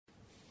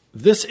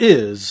This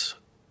is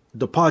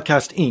the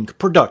Podcast Inc.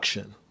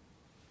 production.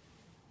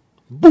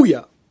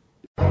 Booyah!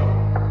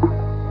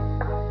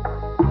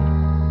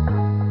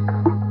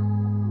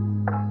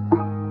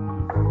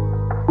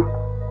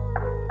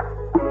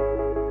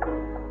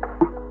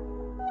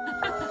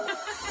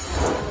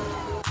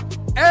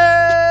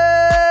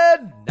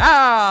 And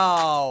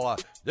now,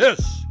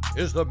 this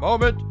is the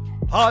moment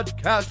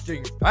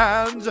podcasting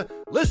fans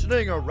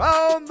listening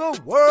around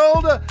the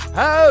world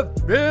have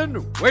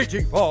been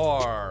waiting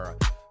for.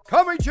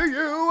 Coming to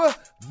you,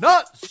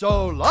 not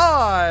so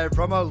live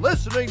from a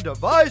listening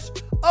device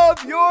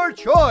of your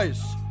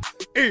choice.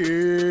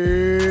 It's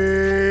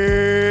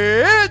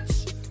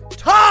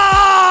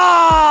time!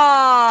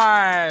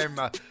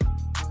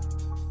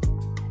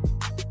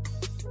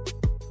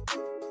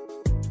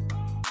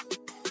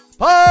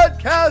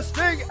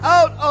 Podcasting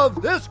out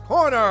of this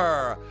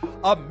corner,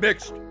 a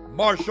mixed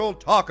martial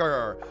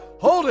talker,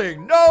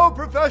 holding no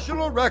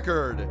professional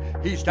record.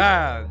 He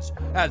stands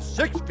at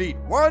 6 feet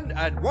 1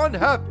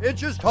 1/2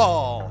 inches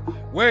tall,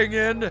 weighing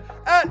in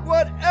at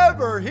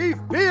whatever he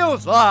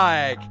feels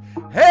like.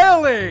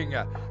 Hailing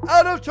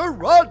out of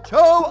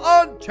Toronto,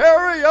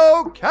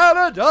 Ontario,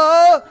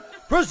 Canada,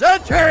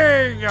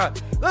 presenting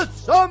the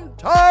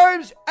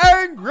sometimes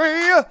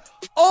angry,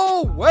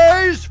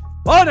 always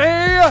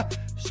funny,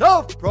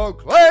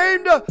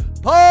 self-proclaimed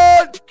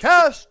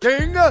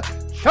podcasting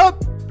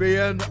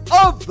champion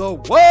of the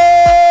world,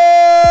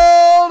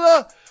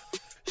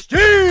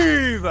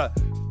 Steve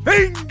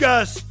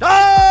Fingerstyles.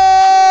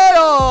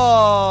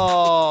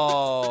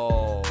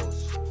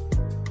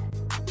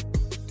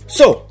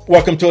 So,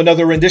 welcome to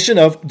another rendition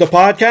of the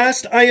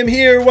podcast. I am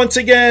here once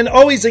again,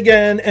 always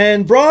again,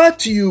 and brought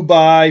to you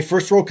by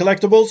First Row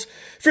Collectibles.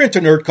 If you're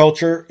into nerd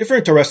culture, if you're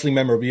into wrestling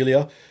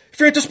memorabilia, if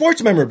you're into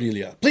sports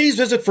memorabilia, please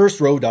visit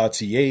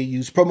firstrow.ca.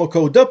 Use promo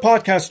code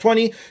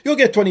ThePodcast20. You'll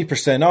get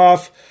 20%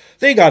 off.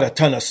 They got a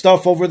ton of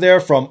stuff over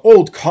there, from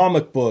old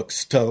comic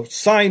books to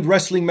signed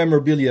wrestling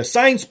memorabilia,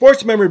 signed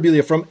sports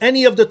memorabilia from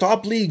any of the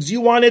top leagues.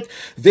 You want it,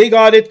 they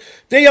got it.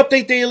 They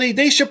update daily.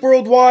 They ship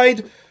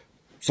worldwide.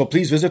 So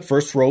please visit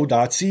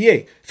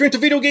firstrow.ca. If you're into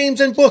video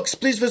games and books,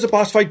 please visit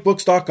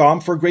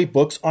bossfightbooks.com for great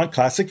books on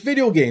classic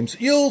video games.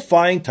 You'll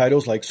find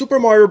titles like Super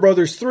Mario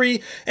Bros.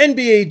 3,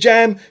 NBA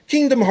Jam,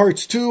 Kingdom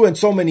Hearts 2, and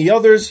so many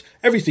others.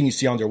 Everything you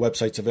see on their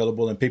website's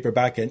available in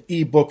paperback and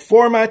ebook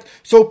format,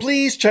 so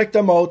please check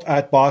them out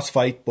at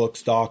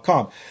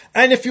bossfightbooks.com.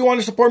 And if you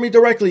want to support me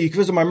directly, you can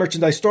visit my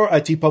merchandise store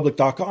at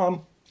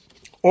tpublic.com.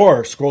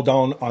 Or scroll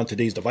down on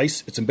today's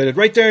device. It's embedded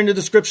right there in the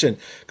description.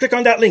 Click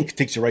on that link. It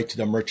takes you right to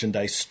the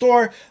merchandise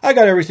store. I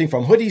got everything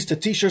from hoodies to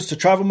t-shirts to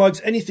travel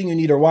mugs. Anything you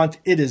need or want,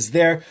 it is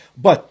there.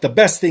 But the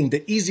best thing,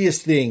 the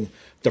easiest thing,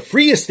 the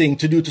freest thing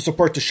to do to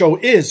support the show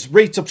is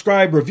rate,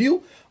 subscribe,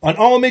 review on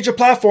all major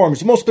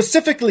platforms. Most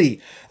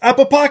specifically,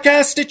 Apple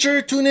Podcasts,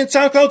 Stitcher, TuneIn,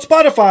 SoundCloud,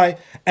 Spotify,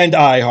 and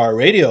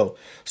iHeartRadio.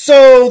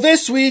 So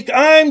this week,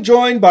 I'm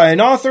joined by an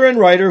author and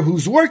writer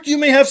whose work you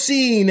may have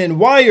seen in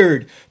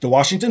Wired, The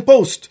Washington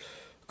Post,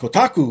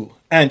 Kotaku,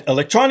 and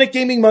Electronic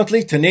Gaming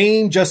Monthly, to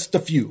name just a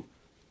few.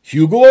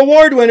 Hugo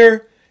Award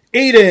winner,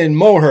 Aidan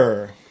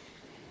Moher.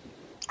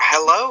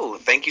 Hello.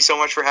 Thank you so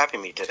much for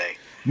having me today.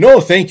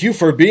 No, thank you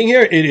for being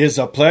here. It is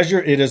a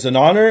pleasure. It is an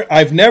honor.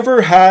 I've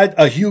never had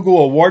a Hugo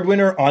Award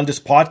winner on this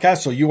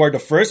podcast, so you are the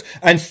first.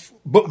 And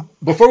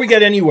before we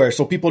get anywhere,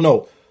 so people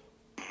know,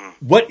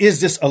 what is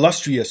this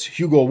illustrious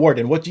Hugo Award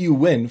and what do you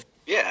win?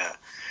 Yeah.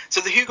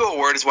 So the Hugo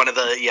Award is one of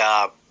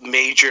the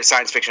major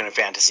science fiction and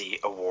fantasy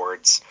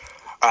awards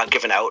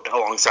given out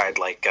alongside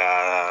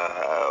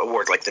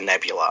awards like the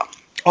Nebula.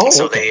 Oh,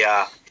 so okay.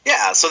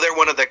 So they're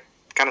one of the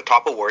kind of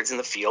top awards in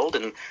the field,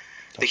 and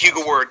the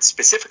Hugo Award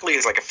specifically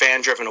is like a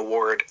fan-driven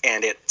award,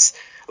 and it's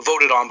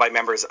voted on by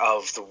members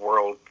of the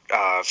World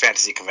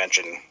Fantasy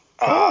Convention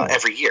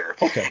every year.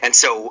 Okay. And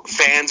so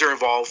fans are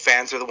involved.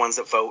 Fans are the ones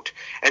that vote.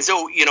 And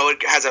so,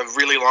 it has a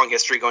really long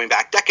history going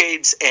back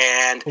decades,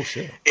 and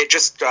it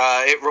just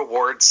it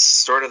rewards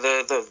sort of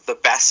the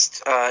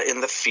best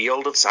in the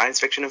field of science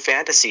fiction and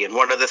fantasy. And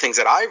one of the things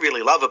that I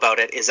really love about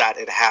it is that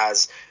it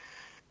has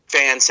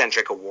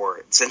fan-centric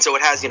awards. And so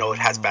it has, it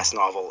has best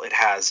novel, it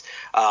has,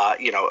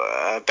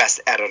 best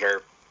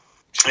editor,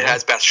 it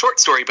has best short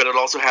story, but it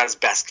also has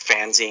best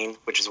fanzine,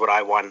 which is what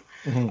I won,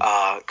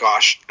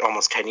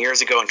 almost 10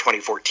 years ago in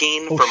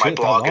 2014 for my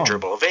blog, A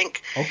Dribble of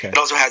Ink. Okay. It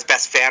also has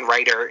best fan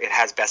writer, it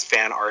has best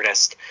fan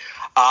artist,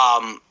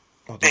 and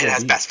it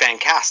has best fan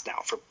cast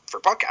now for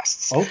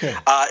podcasts. Okay.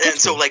 And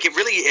so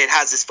it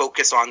has this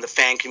focus on the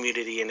fan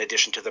community in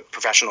addition to the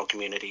professional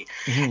community.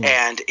 Mm-hmm.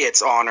 And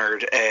it's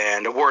honored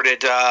and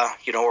awarded, a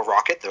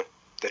rocket.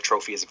 The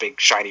trophy is a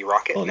big shiny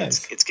rocket. Oh, and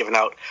nice. It's given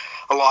out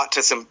a lot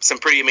to some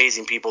pretty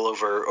amazing people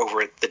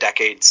over the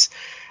decades.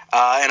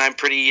 And I'm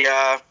pretty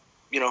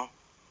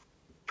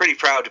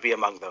proud to be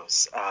among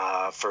those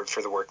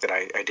for the work that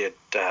I did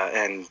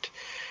and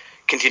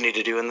continue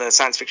to do in the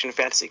science fiction and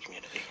fantasy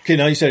community. Okay,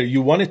 now you said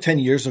you won it 10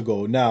 years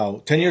ago.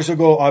 Now, 10 years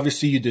ago,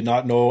 obviously you did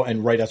not know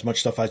and write as much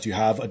stuff as you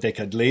have a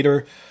decade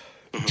later.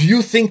 Mm-hmm. Do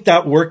you think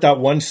that work, that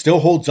one, still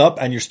holds up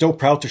and you're still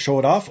proud to show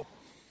it off?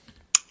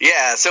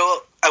 Yeah,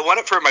 so I won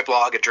it for my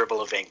blog at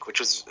Dribble of Ink, which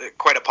was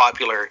quite a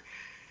popular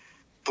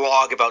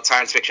blog about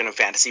science fiction and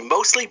fantasy,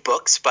 mostly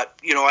books, but,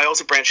 I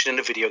also branched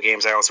into video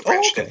games. I also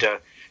branched into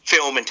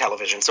film and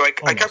television. So I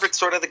covered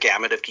sort of the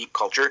gamut of geek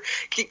culture.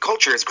 Geek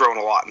culture has grown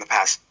a lot in the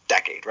past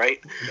decade, right?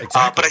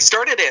 Exactly. But I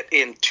started it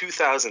in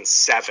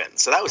 2007,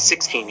 so that was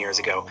 16 years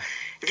ago.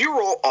 If you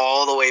roll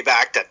all the way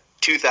back to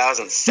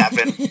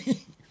 2007,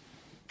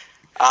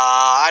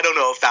 I don't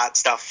know if that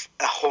stuff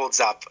holds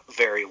up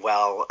very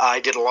well.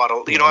 I did a lot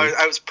of,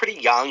 I was pretty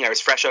young. I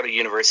was fresh out of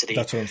university.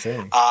 That's what I'm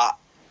saying.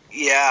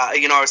 Yeah,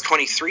 I was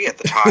 23 at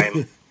the time,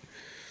 and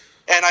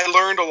I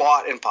learned a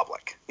lot in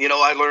public.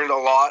 I learned a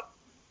lot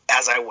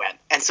as I went.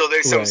 And so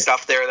there's some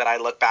stuff there that I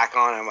look back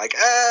on and I'm like,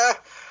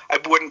 I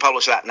wouldn't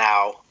publish that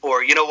now.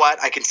 Or, you know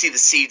what? I can see the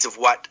seeds of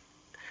what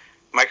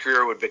my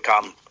career would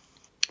become.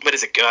 But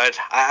is it good?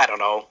 I don't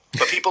know.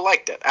 But people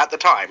liked it at the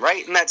time,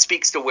 right? And that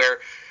speaks to where,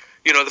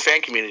 the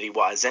fan community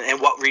was and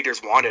what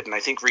readers wanted. And I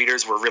think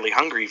readers were really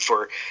hungry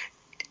for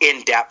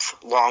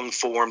in-depth,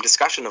 long-form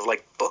discussion of,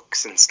 like,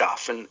 books and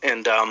stuff. And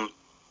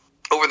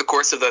over the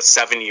course of the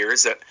 7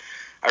 years that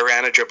I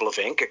ran a Dribble of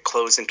Ink. It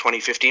closed in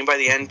 2015. By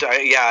the end,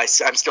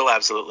 I'm still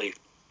absolutely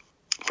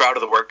proud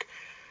of the work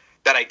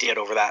that I did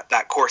over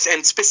that course.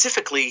 And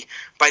specifically,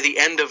 by the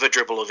end of a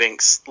Dribble of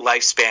Ink's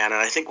lifespan, and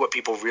I think why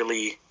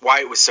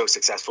it was so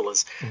successful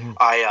is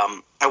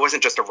I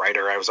wasn't just a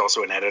writer, I was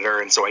also an editor,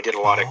 and so I did a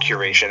lot of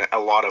curation, a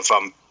lot of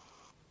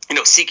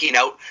seeking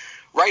out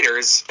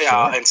writers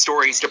and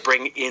stories to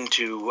bring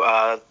into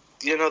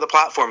the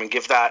platform and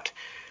give that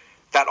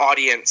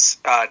audience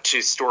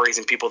to stories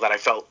and people that I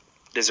felt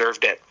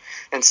deserved it.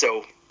 And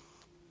so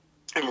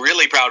I'm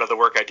really proud of the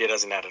work I did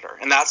as an editor,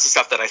 and that's the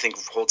stuff that I think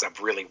holds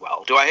up really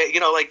well. You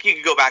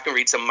could go back and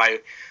read some of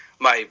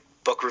my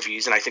book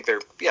reviews, and I think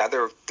they're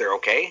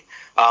okay.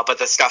 But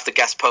the stuff, the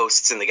guest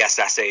posts and the guest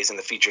essays and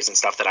the features and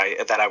stuff that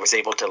I was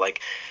able to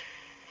like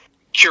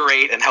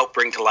curate and help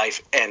bring to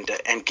life and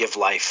give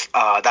life,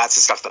 that's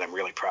the stuff that I'm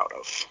really proud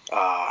of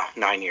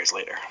 9 years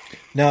later.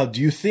 Now,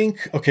 do you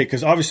think,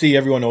 because obviously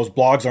everyone knows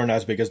blogs aren't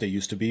as big as they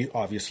used to be,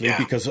 obviously,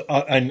 because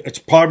and it's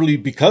probably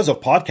because of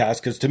podcasts,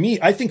 because to me,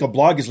 I think a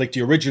blog is like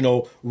the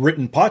original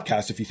written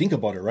podcast, if you think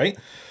about it, right?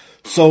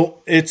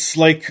 So it's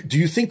like, do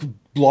you think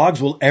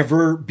blogs will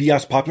ever be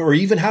as popular or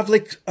even have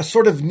like a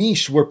sort of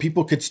niche where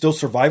people could still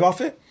survive off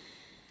it?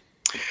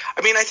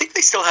 I mean, I think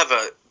they still have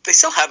a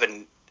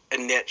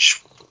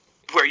niche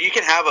where you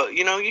can have a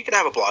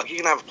blog, you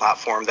can have a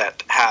platform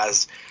that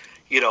has,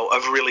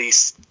 a really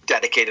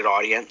dedicated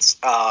audience,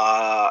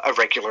 a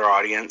regular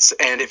audience.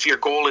 And if your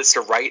goal is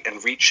to write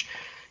and reach,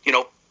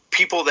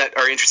 people that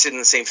are interested in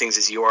the same things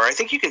as you are, I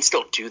think you can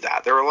still do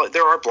that. There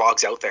are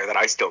blogs out there that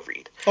I still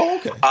read. Oh,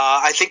 okay.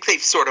 I think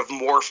they've sort of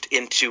morphed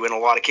into, in a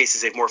lot of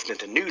cases, they've morphed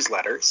into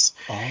newsletters.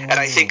 Oh. And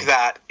I think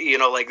that,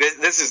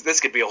 this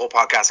could be a whole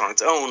podcast on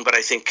its own, but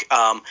I think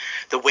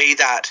the way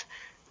that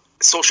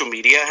social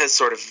media has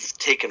sort of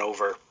taken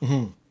over,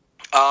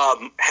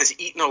 has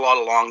eaten a lot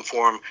of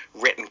long-form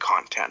written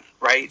content,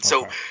 right? Okay.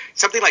 So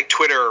something like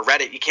Twitter or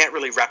Reddit, you can't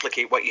really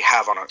replicate what you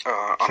have on a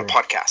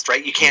podcast,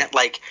 right? You can't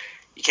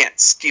you can't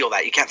steal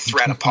that. You can't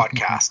thread a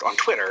podcast on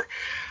Twitter.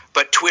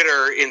 But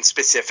Twitter in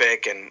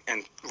specific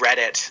and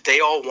Reddit,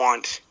 they all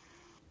want,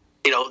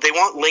 they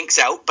want links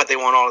out, but they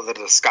want all of the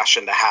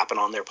discussion to happen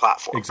on their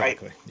platform,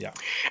 exactly. Right? Yeah.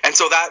 And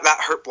so that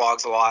hurt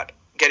blogs a lot.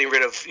 Getting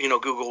rid of,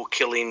 Google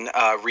killing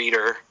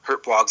Reader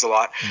hurt blogs a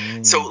lot.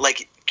 So,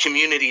 like,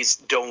 communities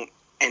don't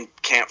and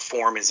can't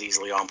form as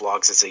easily on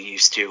blogs as they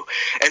used to.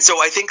 And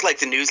so I think, like,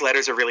 the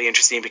newsletters are really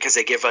interesting because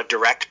they give a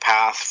direct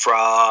path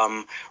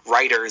from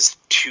writers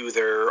to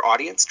their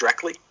audience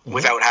directly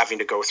without having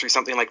to go through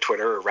something like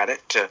Twitter or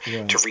Reddit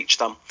to reach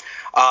them.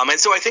 And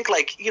so I think,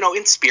 like,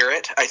 in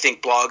spirit, I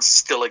think blogs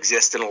still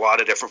exist in a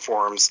lot of different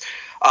forms,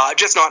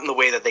 just not in the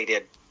way that they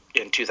did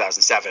in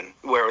 2007,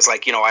 where it was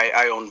like,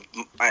 I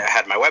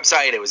had my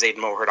website. It was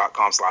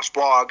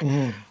aidanmoher.com/blog,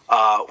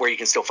 where you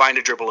can still find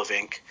a Dribble of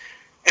Ink,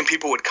 and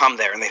people would come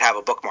there and they'd have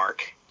a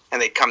bookmark and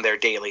they'd come there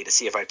daily to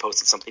see if I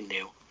posted something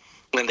new,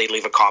 and then they'd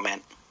leave a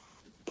comment,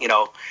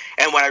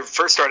 And when I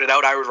first started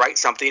out, I would write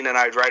something and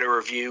I'd write a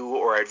review,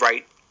 or I'd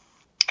write,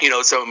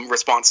 some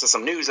response to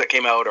some news that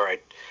came out, or I'd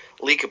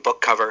leak a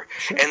book cover,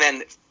 and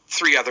then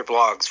 3 other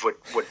blogs would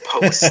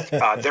post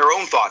their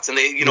own thoughts and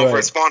they,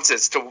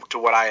 responses to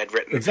what I had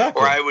written.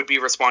 Exactly. Or I would be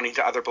responding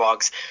to other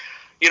blogs.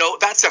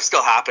 That stuff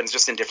still happens,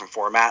 just in different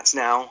formats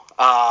now.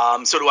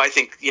 So do I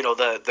think,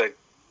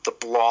 the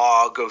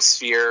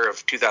blogosphere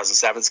of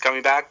 2007 is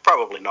coming back?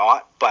 Probably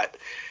not. But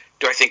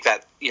do I think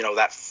that,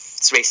 that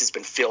space has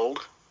been filled?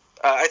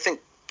 I think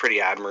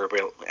pretty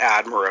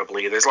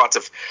admirably. There's lots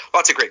of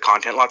great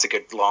content, lots of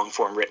good long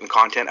form written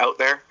content out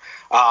there.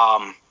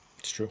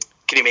 It's true.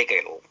 Can you make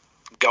a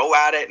go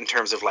at it in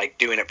terms of like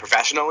doing it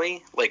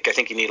professionally? Like, I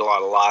think you need a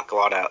lot of luck, a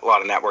lot of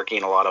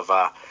networking, a lot of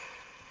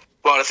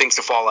things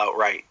to fall out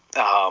right.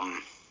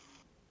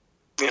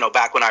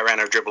 Back when I ran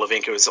a Dribble of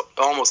Ink, it was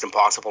almost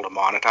impossible to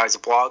monetize a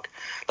blog.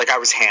 Like, I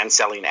was hand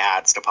selling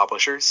ads to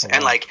publishers,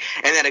 and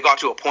then it got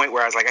to a point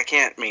where I was like, I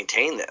can't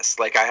maintain this.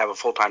 Like, I have a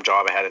full-time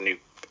job, I had a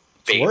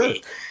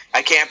baby.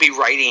 I can't be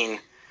writing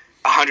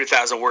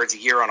 100,000 words a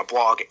year on a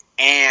blog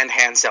and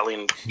hand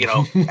selling,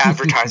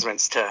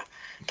 advertisements to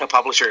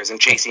publishers and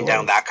chasing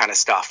down that kind of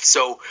stuff.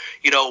 So,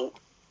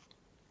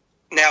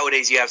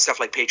 nowadays you have stuff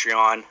like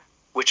Patreon,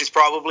 which is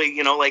probably,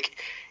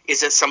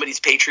 is it somebody's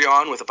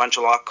Patreon with a bunch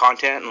of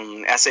content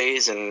and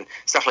essays and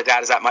stuff like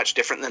that? Is that much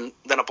different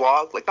than a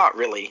blog? Like, not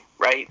really,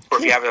 right? Or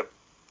if you have a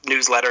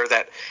newsletter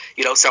that,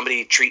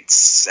 somebody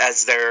treats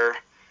as their,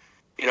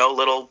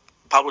 little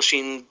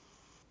publishing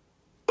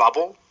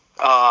bubble,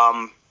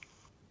 I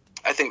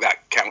think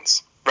that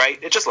counts. Right?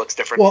 It just looks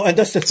different. Well, and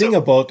that's the thing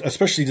about,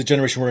 especially the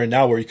generation we're in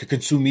now, where you could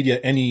consume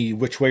media any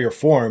which way or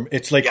form.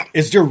 It's like,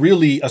 is there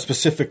really a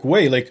specific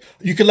way? Like,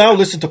 you can now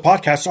listen to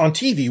podcasts on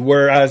TV,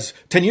 whereas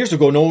 10 years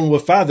ago, no one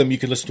would fathom you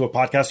could listen to a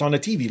podcast on a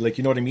TV. Like,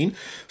 you know what I mean?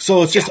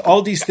 So it's just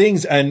all these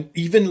things. And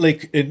even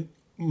like,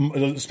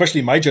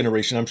 especially my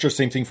generation, I'm sure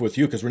same thing with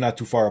you because we're not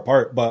too far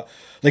apart. But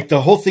like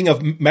the whole thing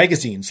of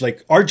magazines,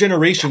 like our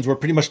generations were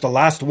pretty much the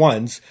last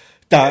ones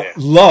that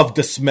loved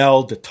the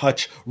smell, the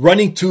touch,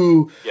 running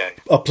to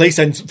a place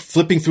and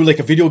flipping through like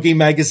a video game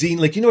magazine.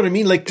 Like, you know what I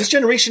mean? Like this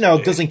generation now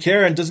doesn't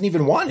care and doesn't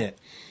even want it.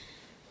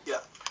 Yeah.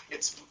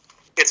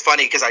 It's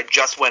funny because I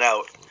just went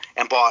out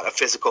and bought a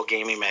physical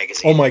gaming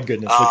magazine. Oh my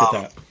goodness. Look at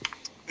that.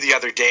 The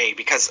other day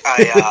because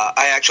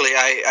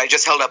I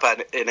just held up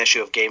an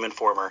issue of Game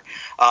Informer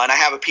and I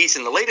have a piece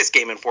in the latest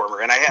Game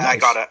Informer and I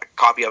got a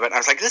copy of it and I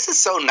was like, this is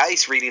so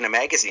nice reading a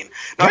magazine,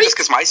 not just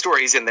because my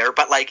story's in there,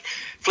 but like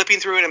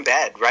flipping through it in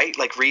bed, right?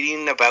 Like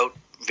reading about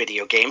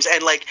video games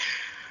and like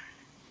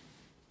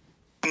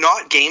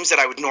not games that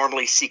I would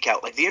normally seek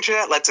out. Like the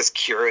internet lets us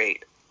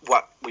curate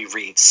what we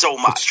read so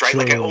much, right?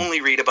 Like I only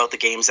read about the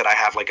games that I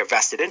have like a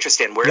vested interest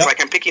in, whereas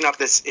like I'm picking up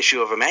this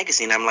issue of a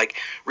magazine, I'm like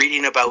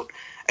reading about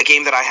a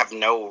game that I have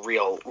no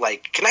real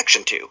like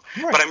connection to,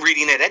 but I'm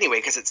reading it anyway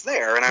because it's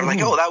there, and I'm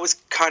like, oh, that was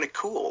kind of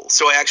cool.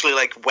 So I actually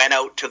like went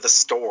out to the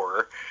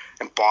store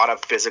and bought a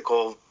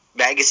physical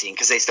magazine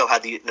because they still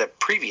had the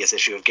previous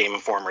issue of Game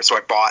Informer. So I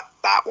bought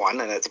that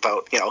one, and it's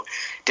about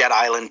Dead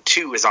Island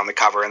 2 is on the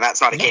cover, and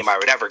that's not a game I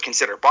would ever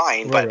consider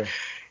buying, but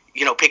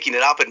picking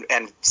it up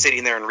and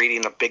sitting there and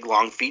reading a big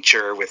long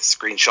feature with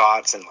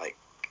screenshots and like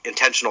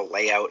intentional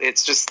layout.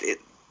 It's just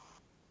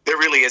there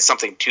really is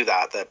something to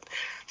that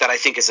I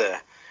think is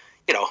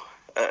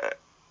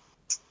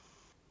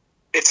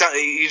it's not,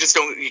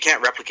 you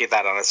can't replicate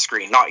that on a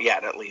screen, not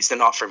yet at least, and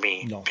not for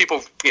me.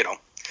 People,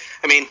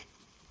 I mean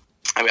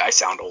I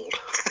sound old.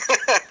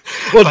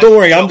 Well, don't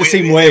worry, I'm the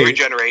same way. Every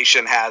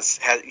generation has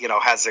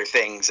their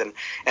things, and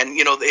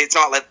it's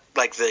not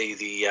like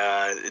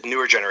the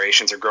newer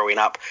generations are growing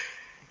up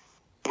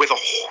with a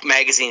whole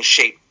magazine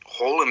shaped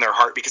hole in their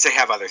heart because they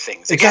have other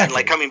things. Again,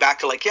 like coming back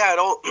to like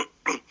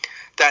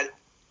that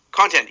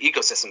content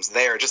ecosystem's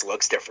there, it just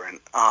looks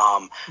different.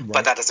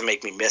 But that doesn't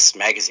make me miss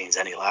magazines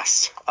any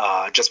less.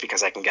 Just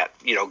because I can get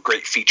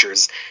great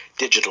features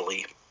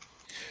digitally.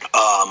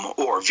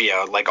 Or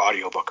via like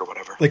audiobook or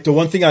whatever. Like the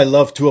one thing I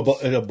love too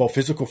about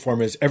physical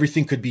form is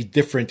everything could be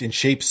different in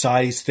shape,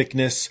 size,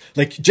 thickness,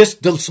 like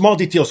just the small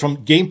details from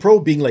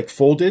GamePro being like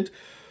folded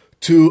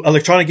to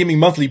Electronic Gaming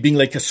Monthly being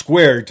like a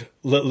squared,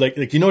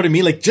 like you know what I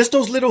mean? Like just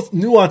those little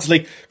nuances,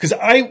 like because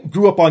I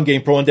grew up on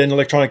GamePro and then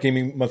Electronic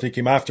Gaming Monthly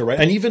came after, right?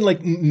 And even like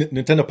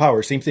Nintendo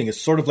Power, same thing. It's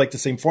sort of like the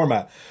same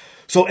format.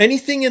 So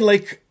anything in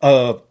like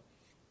that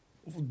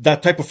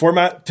type of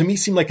format to me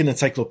seemed like an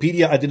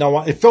encyclopedia. I did not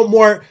want. It felt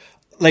more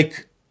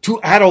like too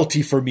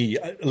adulty for me,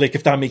 like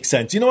if that makes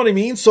sense. You know what I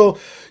mean? So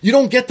you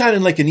don't get that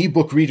in like an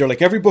ebook reader.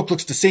 Like every book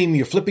looks the same.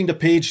 You're flipping the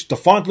page, the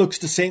font looks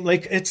the same.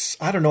 Like it's,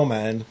 I don't know,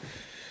 man.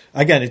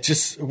 Again, it's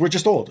just, we're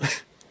just old.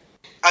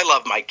 I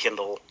love my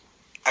Kindle.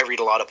 I read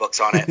a lot of books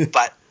on it,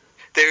 but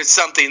there is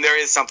something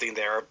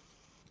there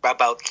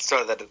about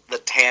sort of the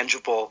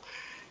tangible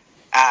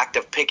act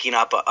of picking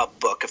up a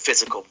book, a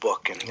physical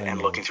book,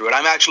 and looking through it.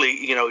 I'm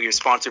actually, you're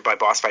sponsored by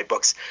Boss Fight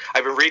Books.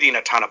 I've been reading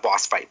a ton of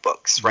Boss Fight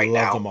books right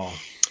now. Them all.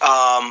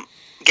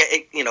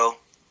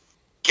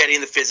 Getting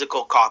the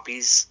physical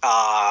copies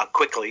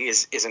quickly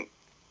isn't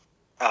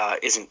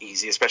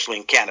easy, especially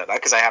in Canada,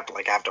 because I have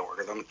to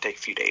order them. It takes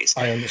a few days.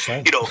 I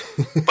understand.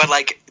 But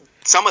like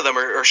some of them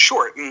are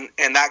short,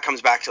 and that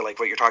comes back to like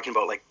what you're talking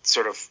about, like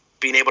sort of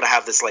being able to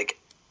have this like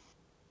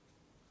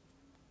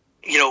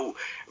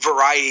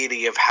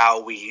variety of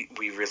how we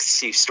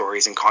receive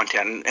stories and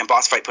content, and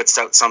Boss Fight puts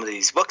out some of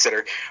these books that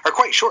are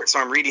quite short, so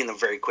I'm reading them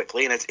very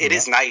quickly, and it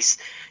is nice,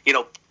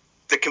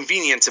 the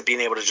convenience of being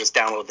able to just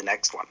download the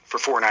next one for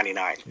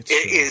 $4.99.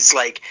 It is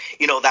like,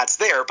 that's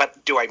there,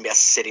 but do I miss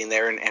sitting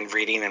there and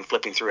reading and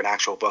flipping through an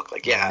actual book?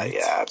 Like, yeah,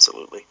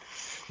 absolutely.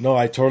 No,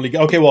 I totally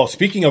get. Okay, well,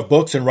 speaking of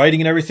books and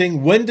writing and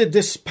everything, when did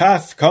this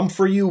path come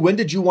for you? When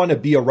did you want to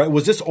be a writer?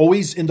 Was this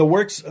always in the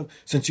works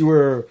since you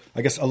were,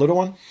 I guess, a little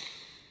one?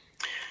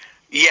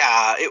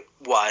 Yeah, it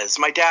was.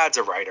 My dad's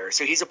a writer,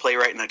 so he's a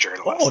playwright and a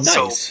journalist. Oh,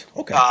 nice.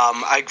 So, okay.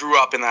 I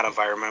grew up in that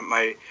environment.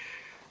 My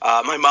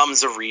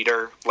mom's a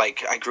reader.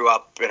 Like, I grew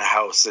up in a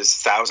house. There's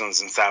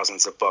thousands and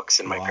thousands of books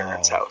in my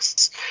parents'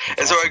 house. That's and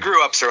awesome. So I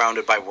grew up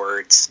surrounded by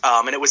words.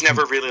 And it was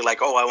never really like,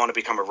 oh, I want to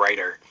become a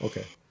writer.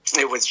 Okay.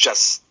 it was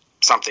just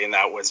something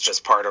that was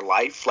just part of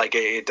life. Like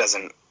it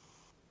doesn't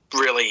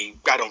really,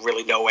 I don't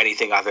really know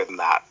anything other than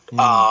that.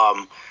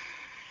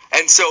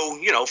 And so,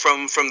 you know,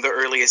 from the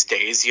earliest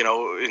days, you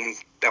know, in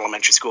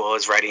elementary school, I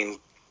was writing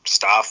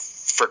stuff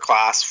for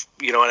class,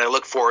 you know, and I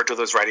look forward to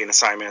those writing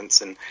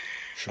assignments and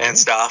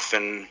stuff.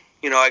 And,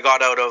 you know, I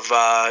got out of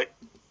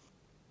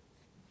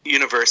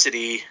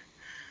university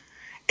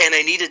and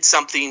I needed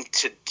something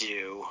to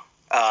do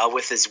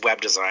with this web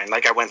design.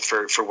 Like I went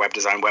for web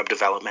design, web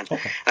development.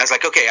 Okay. And I was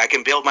like, okay, I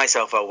can build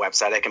myself a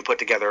website. I can put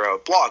together a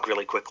blog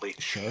really quickly.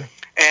 Sure.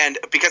 And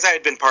because I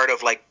had been part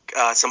of like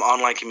some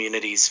online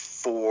communities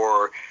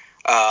for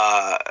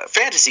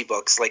fantasy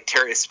books, like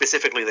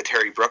specifically the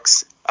Terry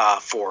Brooks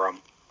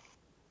forum,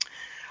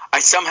 I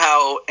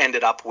somehow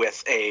ended up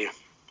with a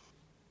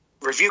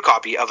review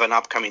copy of an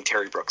upcoming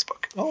Terry Brooks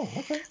book. Oh,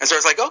 okay. And so I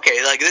was like,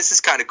 okay, like this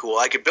is kind of cool.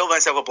 I could build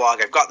myself a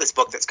blog. I've got this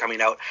book that's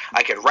coming out.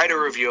 I could write a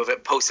review of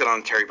it, post it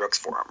on Terry Brooks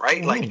forum,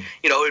 right? Like,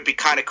 you know, it'd be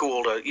kind of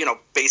cool to, you know,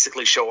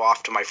 basically show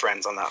off to my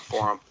friends on that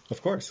forum.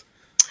 Of course.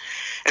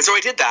 And so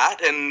I did that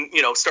and,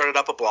 you know, started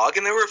up a blog.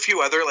 And there were a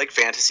few other like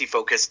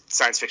fantasy-focused,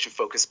 science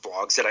fiction-focused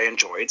blogs that I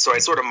enjoyed. So I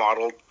sort of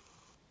modeled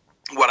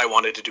what I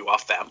wanted to do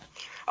off them,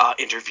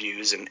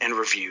 interviews and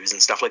reviews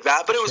and stuff like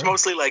that. But it was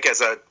mostly like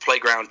as a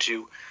playground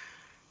to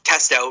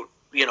test out,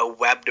 you know,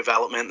 web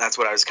development. That's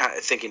what I was kind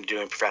of thinking of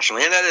doing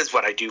professionally. And that is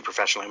what I do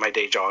professionally. My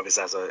day job is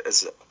as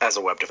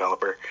a web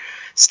developer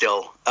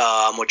still,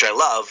 which I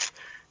love.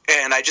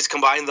 And I just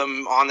combined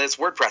them on this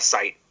WordPress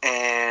site.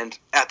 And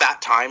at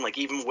that time, like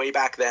even way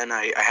back then,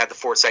 I had the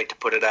foresight to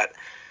put it at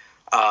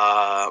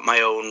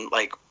my own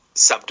like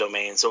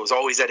subdomain. So it was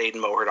always at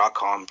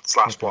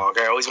aidanmoher.com/blog.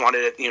 I always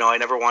wanted it, you know, I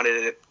never wanted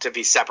it to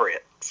be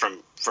separated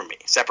from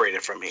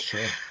me.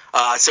 Sure.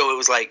 So it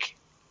was like,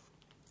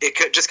 it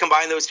could just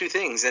combine those two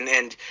things.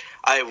 And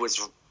I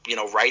was, you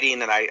know,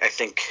 writing, and I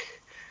think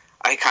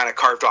I kind of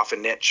carved off a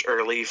niche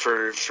early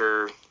for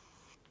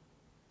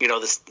you know,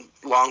 this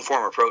long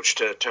form approach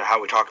to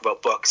how we talk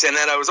about books. And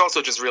then I was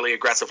also just really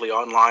aggressively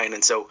online.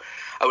 And so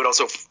I would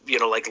also, you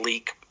know, like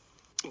leak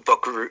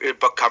book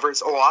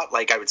covers a lot.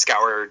 Like I would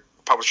scour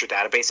publisher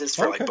databases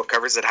for like book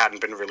covers that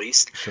hadn't been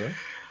released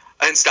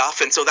and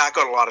stuff. And so that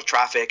got a lot of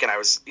traffic, and I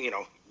was, you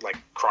know, like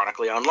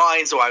chronically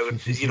online. So I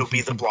would, you know,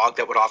 be the blog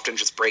that would often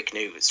just break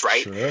news.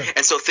 Right. Sure.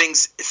 And so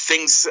things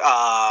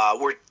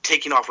were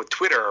taking off with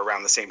Twitter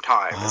around the same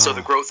time. And so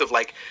the growth of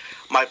like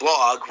my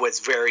blog was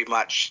very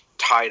much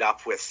tied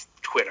up with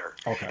Twitter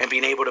and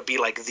being able to be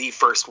like the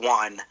first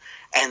one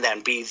and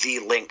then be the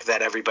link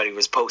that everybody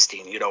was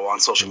posting, you know, on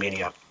social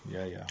media.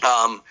 Yeah.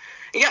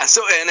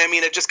 So, and I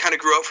mean, it just kind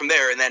of grew out from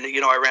there. And then, you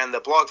know, I ran the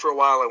blog for a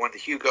while. I went to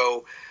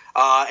Hugo.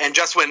 And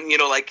just when, you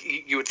know, like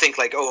you would think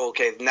like, oh,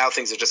 okay, now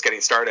things are just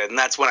getting started. And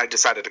that's when I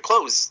decided to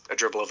close A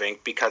Dribble of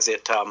Ink, because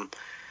it,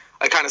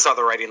 I kind of saw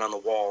the writing on the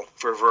wall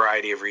for a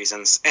variety of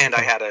reasons. And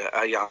I had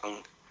a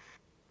young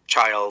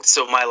child,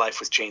 so my life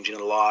was changing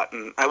a lot.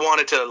 And I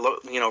wanted to,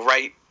 you know,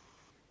 write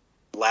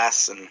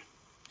less and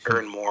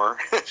earn more.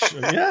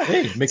 Yeah,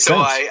 hey, makes sense. So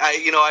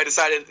I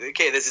decided,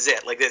 okay, this is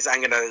it. Like this,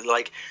 I'm going to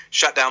like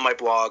shut down my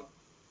blog,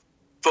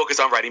 focus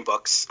on writing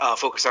books,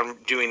 focus on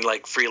doing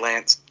like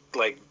freelance,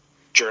 like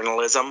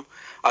journalism.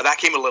 That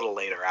came a little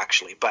later,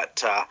 actually,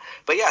 but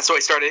yeah. So I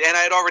started, and I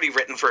had already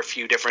written for a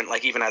few different,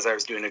 like even as I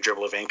was doing A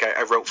Dribble of Ink,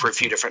 I wrote for a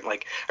few different,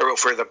 like I wrote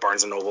for the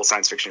Barnes & Noble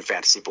Science Fiction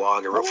Fantasy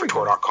blog. I wrote for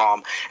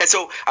Tor.com, and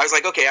so I was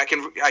like, okay,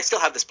 I still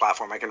have this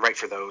platform. I can write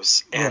for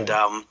those, and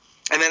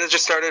then it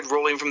just started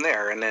rolling from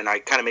there. And then I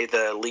kind of made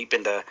the leap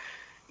into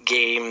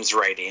games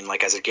writing,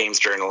 like as a games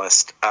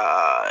journalist,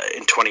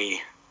 in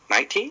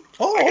 2019.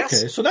 Oh,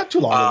 okay. So not too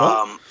long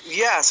ago.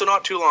 Yeah, so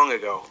not too long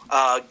ago.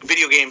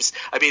 Video games,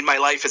 I mean, my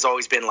life has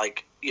always been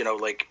like, you know,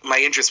 like my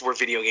interests were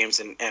video games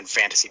and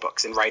fantasy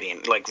books and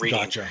writing, like reading.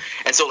 Gotcha.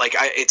 And so like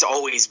it's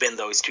always been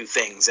those two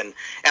things. And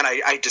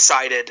I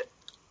decided,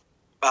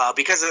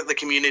 because of the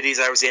communities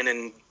I was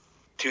in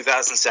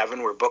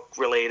 2007 were book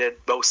related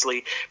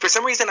mostly. For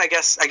some reason, I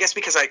guess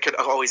because I could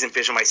always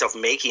envision myself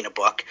making a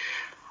book,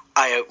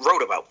 I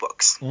wrote about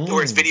books,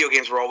 whereas video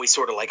games were always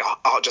sort of like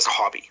just a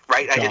hobby,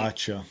 right? Gotcha.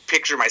 I didn't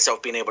picture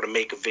myself being able to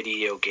make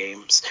video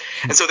games.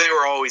 And so they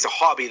were always a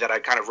hobby that I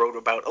kind of wrote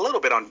about a little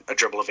bit on A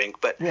Dribble of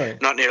Ink, but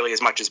not nearly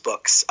as much as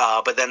books.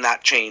 But then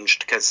that changed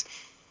because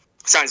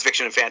science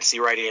fiction and fantasy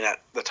writing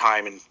at the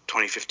time in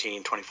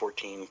 2015,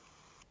 2014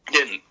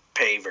 didn't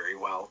pay very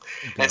well.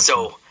 Gotcha. And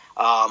so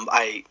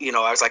I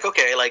was like,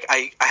 okay, like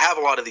I have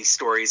a lot of these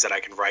stories that I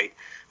can write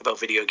about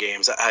video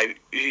games. And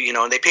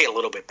they pay a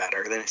little bit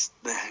better than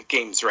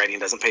games writing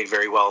doesn't pay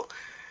very well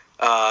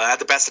at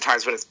the best of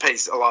times, but it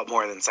pays a lot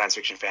more than science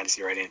fiction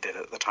fantasy writing did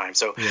at the time.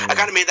 So I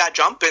kind of made that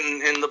jump,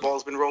 and the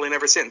ball's been rolling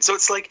ever since. So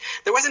it's like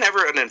there wasn't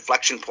ever an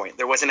inflection point.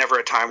 There wasn't ever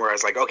a time where I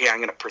was like, okay, I'm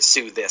going to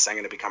pursue this. I'm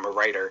going to become a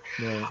writer.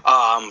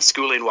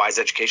 Schooling wise,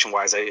 education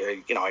wise,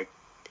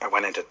 I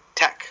went into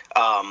tech,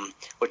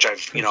 which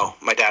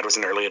my dad was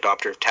an early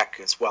adopter of tech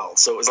as well.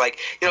 So it was like,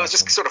 it was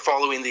just sort of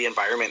following the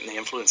environment and the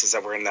influences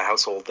that were in the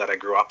household that I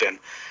grew up in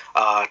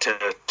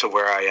to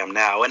where I am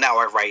now. And now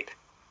I write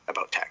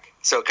about tech.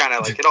 So kind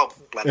of like it all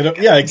blends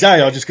together. Yeah,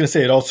 exactly. I was just going to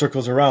say it all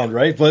circles around,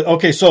 right? But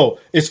okay, so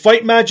is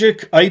Fight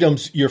Magic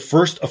Items your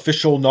first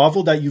official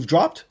novel that you've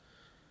dropped?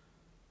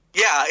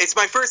 Yeah, it's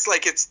my first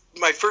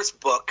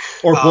book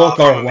or book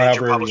from or a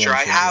whatever. major publisher.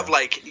 I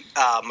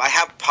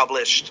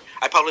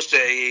published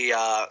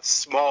a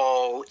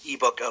small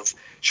ebook of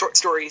short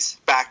stories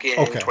back in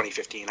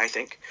 2015, I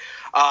think.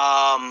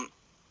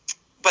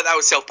 But that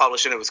was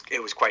self-published and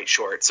it was quite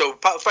short. So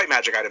Fight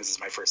Magic Items is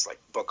my first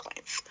book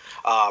length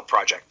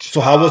project. So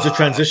how was it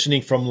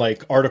transitioning from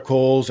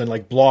articles and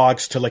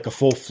blogs to a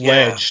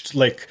full-fledged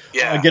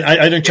again,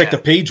 I didn't check the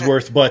page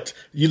worth, but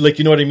you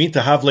know what I mean,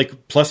 to have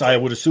plus I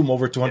would assume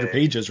over 200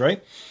 pages,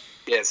 right?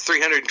 Yeah, it's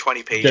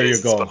 320 pages. There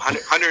you go. It's about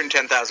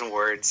 110,000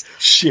 words.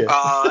 Shit.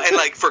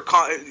 And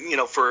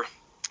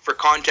for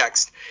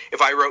context,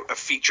 if I wrote a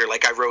feature,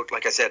 like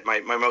I said, my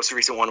most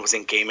recent one was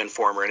in Game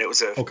Informer, and it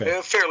was a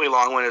fairly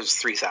long one. It was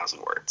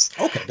 3,000 words.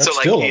 Okay, that's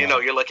still a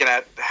lot. You're looking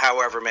at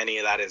however many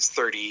of that is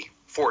 30,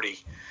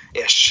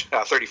 40-ish,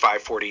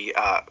 35, 40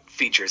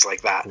 features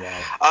like that.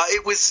 Wow.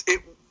 It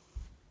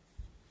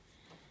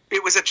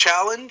was a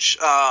challenge,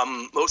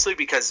 mostly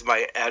because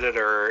my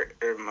editor,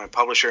 or my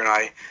publisher, and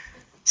I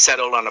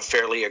settled on a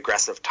fairly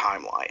aggressive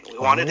timeline. We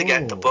wanted to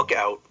get the book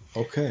out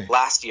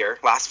last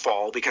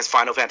fall, because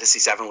Final Fantasy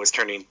VII was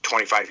turning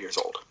 25 years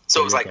old.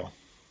 So it was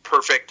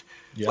perfect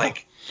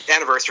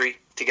anniversary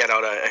to get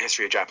out a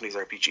history of Japanese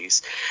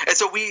RPGs. And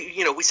so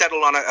we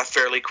settled on a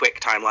fairly quick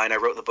timeline. I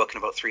wrote the book in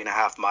about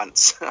 3.5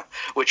 months,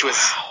 which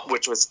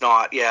was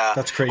not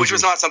that's crazy. Which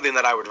was not something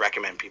that I would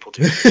recommend people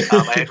do.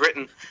 I had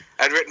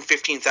written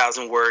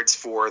 15,000 words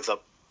for the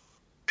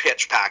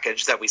pitch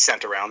package that we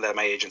sent around, that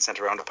my agent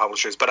sent around to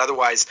publishers, but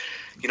otherwise,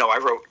 I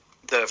wrote,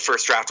 the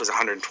first draft was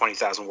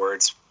 120,000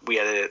 words. We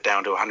edited it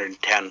down to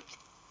 110.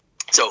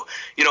 So,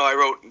 I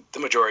wrote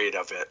the majority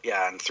of it,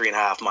 in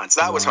 3.5 months.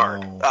 That was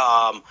hard.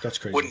 That's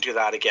crazy. Wouldn't do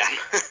that again.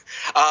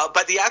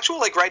 But the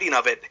actual writing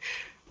of it,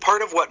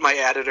 part of what my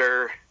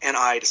editor and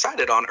I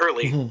decided on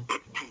early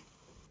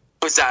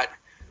was that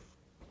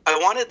I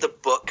wanted the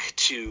book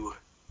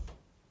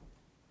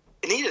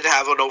it needed to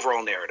have an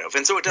overall narrative,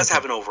 and so it does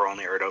have an overall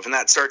narrative, and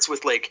that starts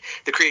with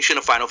the creation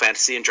of Final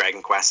Fantasy and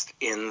Dragon Quest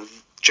in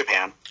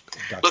Japan.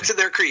 Gotcha. Looks at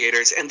their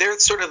creators, and they're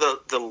sort of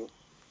the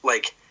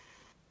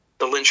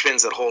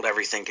linchpins that hold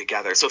everything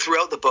together. So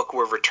throughout the book,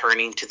 we're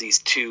returning to these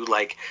two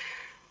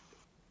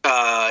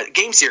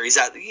game series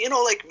that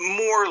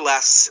more or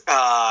less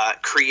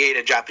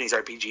created Japanese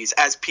RPGs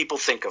as people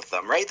think of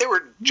them, right? They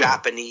were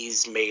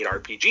Japanese-made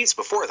RPGs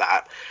before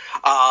that,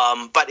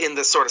 but in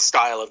the sort of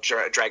style of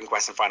Dragon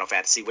Quest and Final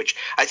Fantasy, which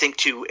I think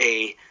to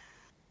a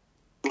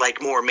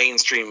more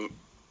mainstream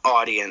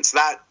audience,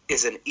 that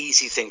is an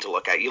easy thing to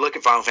look at. You look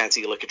at Final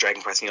Fantasy, you look at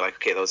Dragon Quest, and you're like,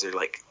 okay, those are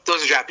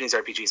Japanese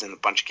RPGs, and a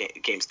bunch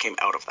of games came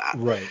out of that,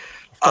 right?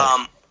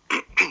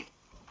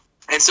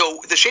 And so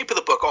the shape of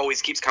the book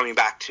always keeps coming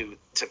back to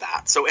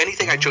that. So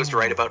anything I chose to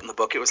write about in the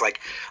book, it was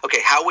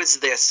okay, how is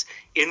this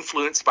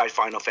influenced by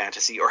Final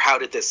Fantasy, or how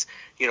did this,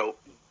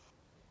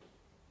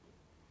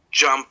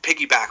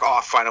 piggyback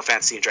off Final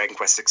Fantasy and Dragon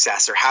Quest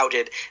success, or how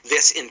did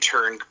this in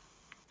turn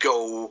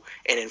go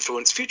and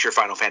influence future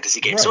Final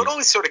Fantasy games? Right. So it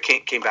always sort of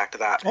came back to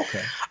that.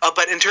 Okay.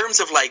 But in terms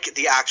of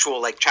the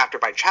actual chapter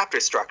by chapter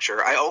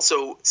structure, I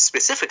also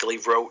specifically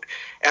wrote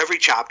every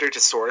chapter to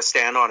sort of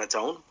stand on its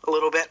own a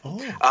little bit,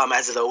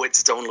 as though it's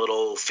its own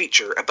little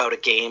feature about a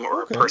game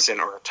or a person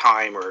or a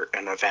time or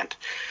an event.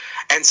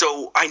 And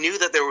so I knew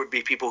that there would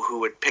be people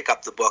who would pick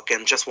up the book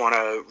and just want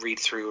to read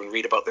through and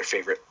read about their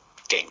favorite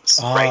games.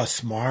 Right?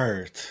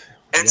 Smart.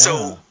 And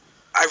so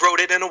I wrote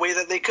it in a way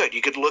that they could.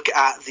 You could look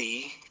at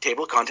the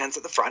table of contents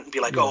at the front and be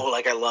like,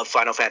 I love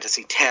Final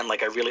Fantasy X.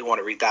 I really want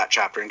to read that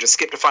chapter, and just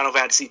skip to Final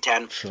Fantasy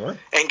X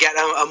and get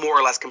a more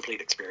or less complete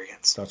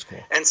experience. That's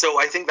cool. And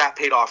so I think that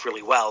paid off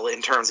really well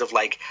in terms of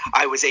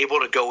I was able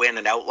to go in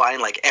and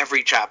outline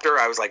every chapter.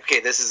 I was like,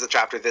 okay, this is the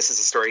chapter, this is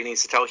the story it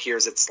needs to tell.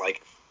 Here's its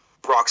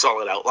rock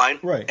solid outline.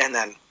 Right. And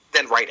then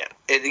write it.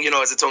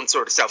 As its own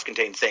sort of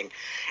self-contained thing.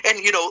 And,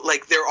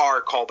 there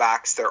are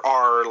callbacks, there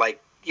are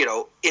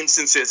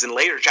instances in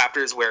later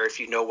chapters where if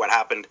you know what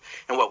happened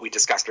and what we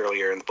discussed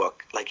earlier in the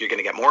book, you're going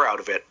to get more out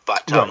of it.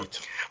 But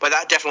but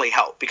that definitely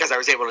helped, because I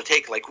was able to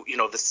take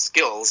the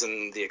skills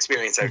and the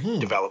experience I've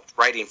developed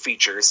writing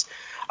features,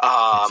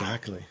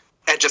 exactly,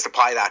 and just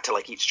apply that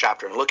to each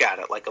chapter and look at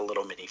it like a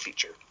little mini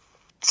feature.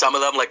 Some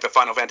of them, the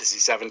Final Fantasy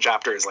VII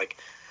chapter is I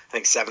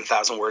think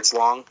 7,000 words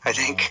long, I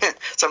think,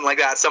 something like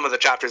that. Some of the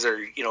chapters are,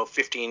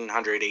 1,500,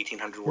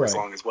 1,800 words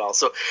long as well.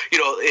 So,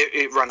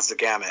 it runs the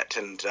gamut.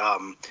 And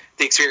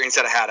the experience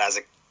that I had as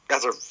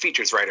a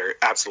features writer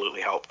absolutely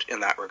helped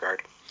in that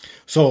regard.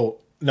 So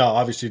now,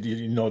 obviously,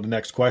 the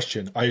next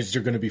question. Is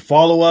there going to be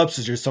follow-ups?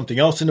 Is there something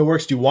else in the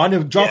works? Do you want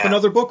to drop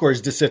another book, or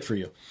is this it for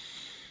you?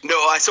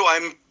 No, so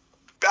I'm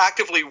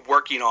actively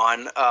working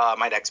on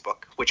my next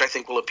book, which I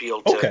think will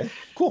appeal to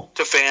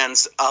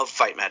fans of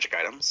Fight Magic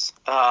Items.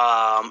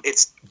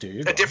 It's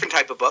a different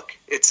type of book.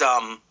 It's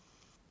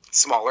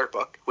smaller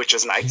book, which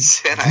is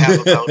nice, and I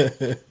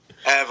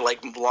have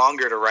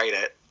longer to write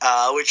it.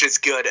 which is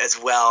good as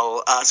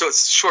well. So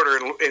it's shorter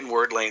in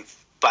word length.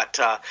 But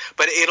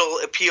it'll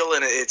appeal,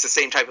 and it's the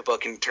same type of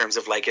book in terms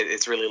of like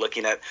it's really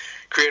looking at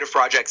creative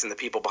projects and the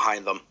people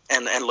behind them,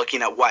 and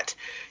looking at what,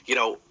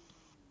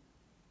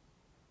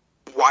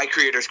 why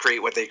creators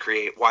create what they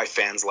create, why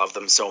fans love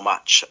them so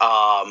much.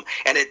 And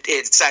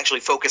it's actually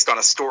focused on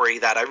a story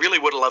that I really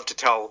would have loved to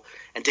tell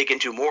and dig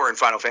into more in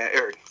Final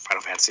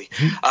Fantasy,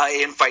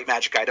 in Fight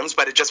Magic Items,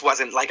 but it just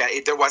wasn't like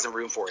there wasn't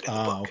room for it in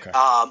the book.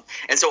 Okay.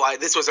 And so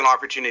this was an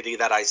opportunity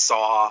that I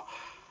saw.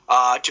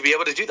 To be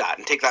able to do that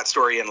and take that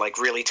story and like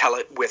really tell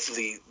it with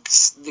the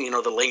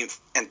the length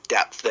and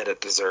depth that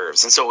it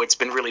deserves. And so it's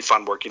been really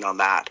fun working on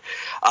that.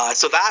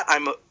 So that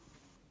I'm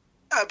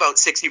about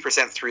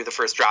 60% through the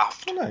first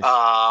draft,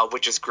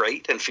 which is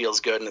great and feels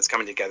good, and it's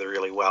coming together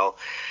really well.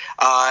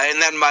 And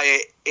then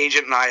my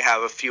agent and I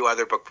have a few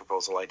other book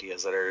proposal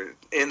ideas that are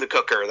in the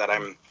cooker that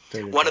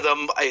one of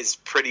them is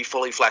pretty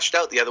fully fleshed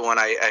out. The other one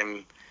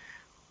I'm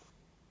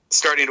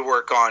starting to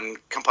work on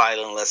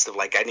compiling a list of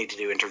like, I need to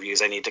do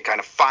interviews. I need to kind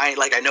of find,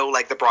 like, I know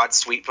like the broad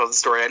sweep of the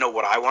story. I know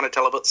what I want to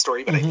tell about the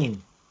story, but I need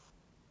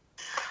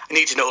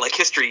to know like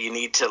history. You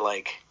need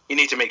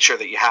to make sure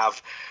that you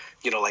have,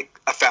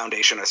 like a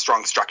foundation, a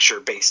strong structure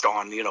based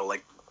on,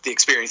 like the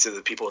experience of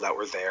the people that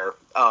were there.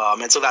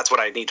 And so that's what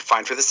I need to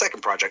find for the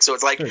second project. So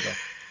it's like,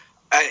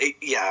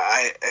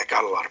 I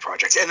got a lot of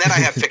projects. And then I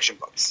have fiction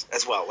books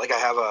as well. Like I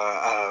have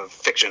a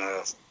fiction,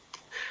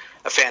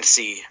 a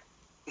fantasy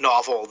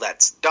novel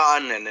that's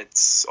done, and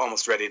it's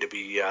almost ready to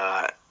be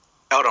out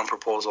on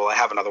proposal. I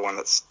have another one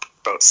that's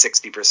about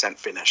 60%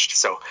 finished.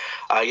 So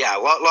a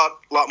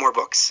lot more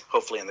books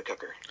hopefully in the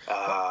cooker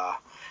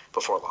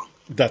before long.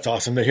 That's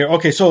awesome to hear.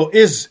 Okay, so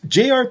is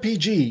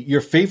JRPG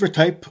your favorite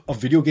type of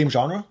video game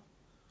genre?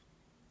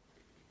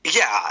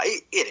 Yeah,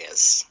 it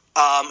is.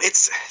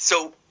 It's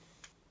so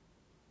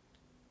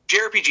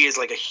JRPG is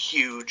like a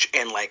huge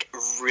and like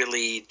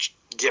really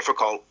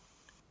difficult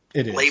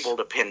label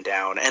to pin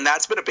down, and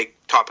that's been a big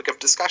topic of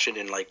discussion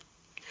in like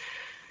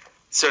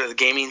sort of the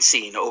gaming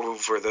scene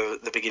over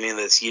the beginning of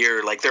this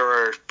year. Like there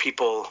are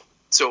people.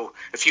 So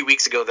a few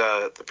weeks ago,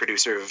 the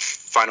producer of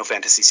Final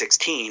Fantasy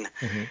 16,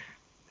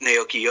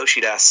 Naoki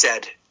Yoshida,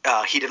 said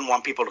he didn't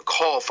want people to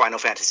call Final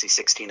Fantasy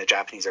 16 a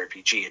Japanese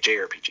RPG, a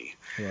JRPG.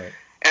 Right.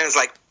 And it's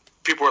like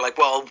people were like,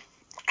 well,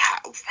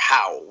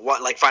 how?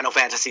 What? Like Final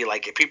Fantasy?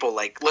 Like people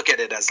like look at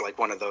it as like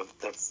one of the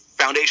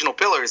foundational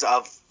pillars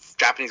of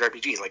Japanese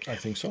RPGs. Like I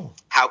think so.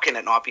 How can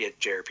it not be a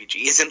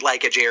JRPG? Isn't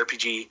like a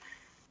JRPG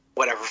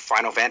whatever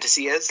Final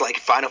Fantasy is? Like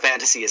Final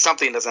Fantasy is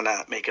something, doesn't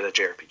make it a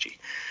JRPG.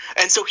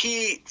 And so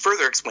he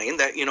further explained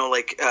that,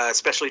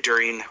 especially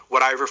during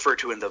what I refer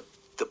to in the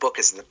book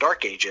as the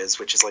Dark Ages,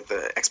 which is like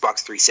the Xbox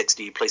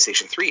 360,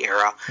 PlayStation 3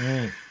 era,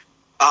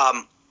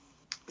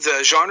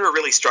 the genre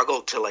really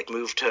struggled to like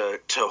move to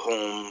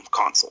home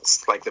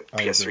consoles like the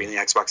PS3 and the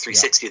Xbox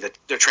 360. Yeah.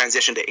 The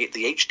transition to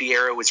the HD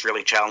era was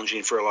really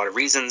challenging for a lot of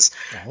reasons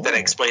that I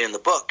explain in the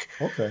book.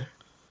 Okay.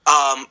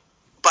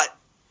 But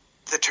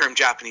the term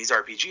Japanese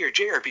RPG or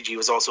JRPG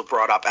was also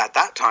brought up at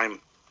that time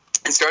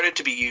and started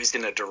to be used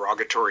in a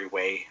derogatory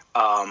way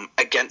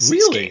against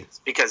these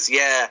games. Because,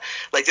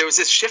 like there was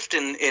this shift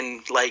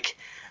in like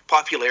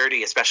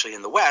popularity, especially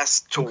in the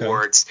West,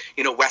 towards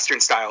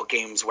Western style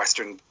games,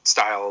 Western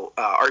style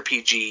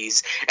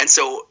RPGs, and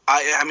so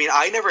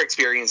I never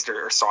experienced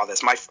or saw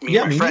this. My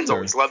friends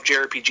always loved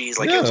JRPGs.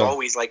 Like it was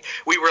always like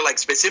we were like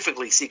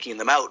specifically seeking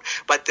them out.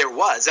 But there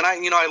was, and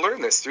I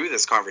learned this through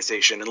this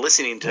conversation and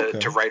listening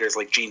to writers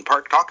like Gene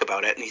Park talk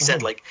about it. And he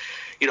said like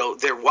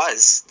there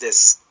was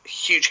this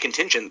huge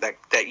contingent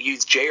that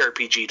used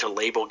JRPG to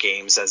label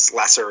games as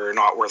lesser or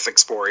not worth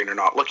exploring or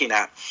not looking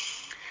at.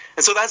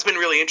 And so that's been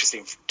really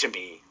interesting to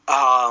me,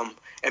 and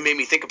made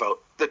me think about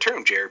the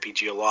term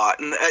JRPG a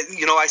lot. And,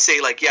 I say,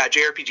 like,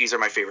 JRPGs are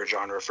my favorite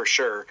genre for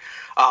sure.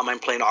 I'm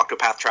playing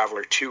Octopath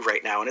Traveler 2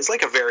 right now, and it's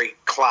like a very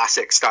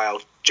classic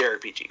style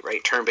JRPG,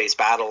 right? Turn-based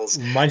battles.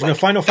 Reminds me of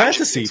Final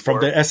Fantasy from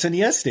the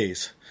SNES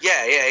days.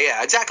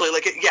 Yeah, exactly.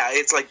 Like,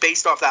 it's like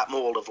based off that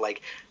mold of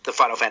like the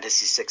Final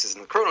Fantasy 6s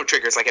and the Chrono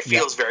Triggers. Like, it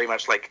feels very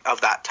much like of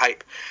that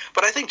type.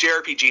 But I think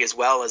JRPG, as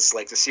well as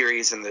like the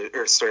series and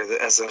as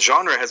the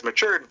genre has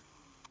matured,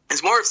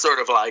 it's more sort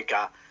of like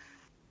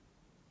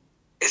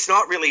it's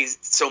not really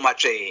so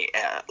much a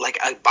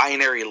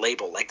binary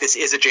label. Like this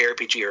is a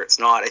JRPG or it's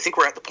not. I think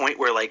we're at the point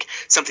where like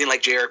something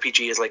like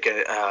JRPG is like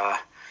a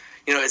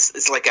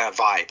it's like a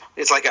vibe.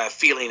 It's like a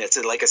feeling.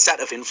 It's like a set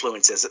of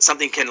influences.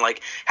 Something can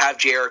like have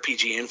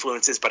JRPG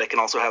influences, but it can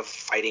also have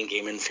fighting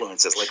game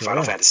influences, like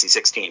Final Fantasy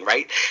 16,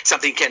 right?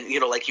 Something can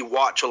like you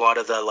watch a lot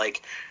of the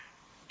like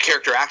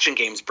character action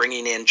games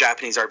bringing in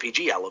Japanese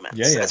RPG elements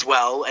as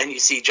well, and you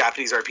see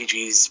Japanese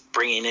RPGs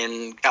bringing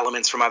in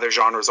elements from other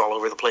genres all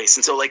over the place.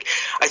 And so like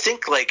I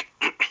think like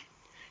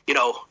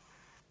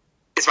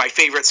it's my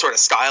favorite sort of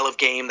style of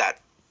game,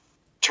 that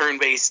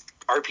turn-based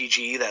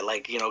RPG that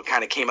like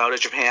kind of came out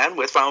of Japan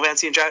with Final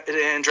Fantasy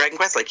and Dragon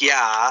Quest. Like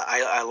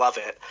I love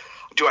it.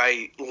 Do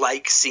I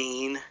like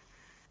seeing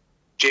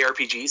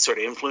JRPGs sort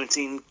of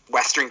influencing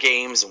Western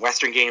games, and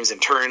Western games in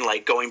turn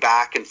like going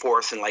back and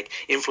forth and like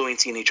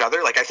influencing each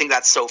other. Like I think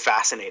that's so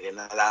fascinating.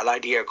 That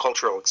idea of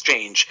cultural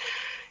exchange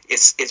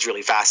is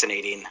really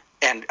fascinating,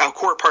 and a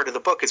core part of the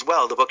book as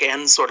well. The book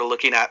ends sort of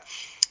looking at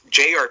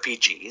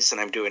JRPGs,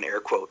 and I'm doing air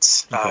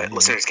quotes.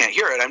 Listeners can't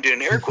hear it. I'm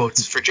doing air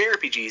quotes for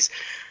JRPGs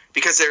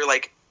because they're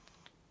like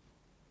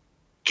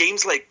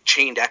games like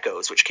Chained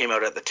Echoes, which came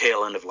out at the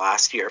tail end of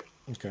last year,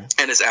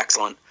 and is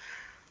excellent.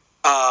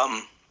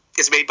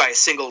 Is made by a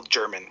single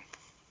German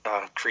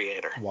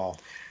creator. Wow.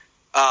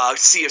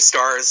 Sea of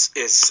Stars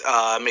is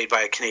made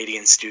by a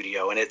Canadian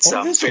studio, and it's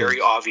very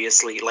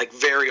obviously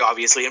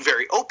and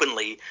very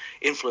openly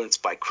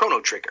influenced by Chrono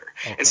Trigger.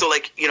 Okay. And so,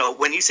 like, you know,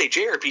 when you say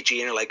JRPG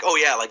and you're like, oh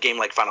yeah, like game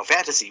like Final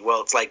Fantasy,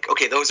 well, it's like,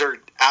 okay, those are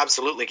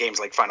absolutely games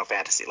like Final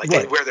Fantasy. Like,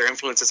 they wear their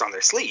influences on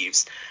their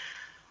sleeves,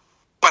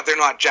 but they're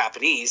not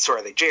Japanese, so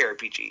are they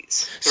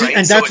JRPGs? See, right?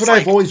 and that's what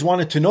I've always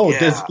wanted to know.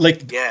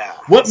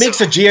 What makes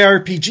a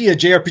JRPG a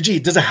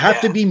JRPG? Does it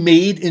have to be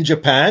made in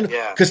Japan?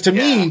 Because to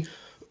me,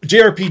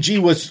 JRPG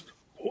was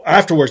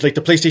afterwards, like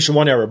the PlayStation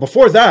 1 era.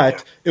 Before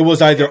that, it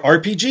was either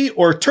RPG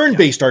or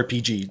turn-based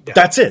RPG. Yeah.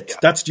 That's it. Yeah.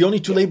 That's the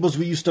only two labels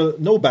we used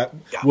to know about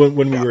when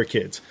we were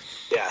kids.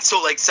 Yeah,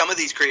 so like some of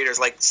these creators,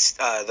 like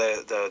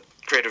the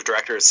creative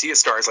director of Sea of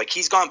Stars, like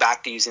he's gone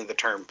back to using the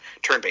term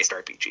turn-based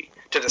RPG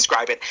to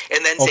describe it,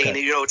 and then saying,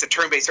 you know, it's a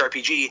turn-based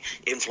RPG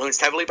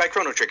influenced heavily by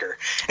Chrono Trigger.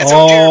 And so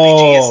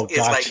JRPG is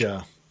like,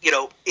 you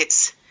know,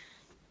 it's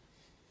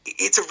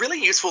a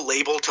really useful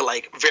label to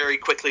like very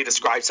quickly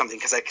describe something,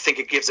 because I think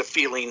it gives a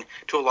feeling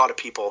to a lot of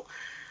people,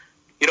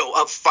 you know,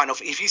 of Final.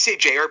 If you say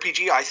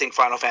JRPG, I think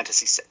Final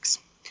Fantasy VI.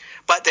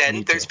 But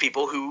then there's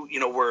people who, you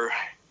know, were,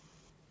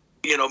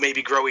 you know,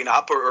 maybe growing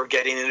up or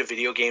getting into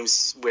video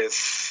games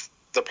with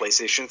the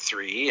PlayStation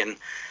 3 and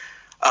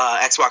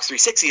Xbox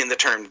 360, and the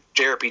term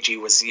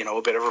JRPG was, you know,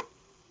 a bit of a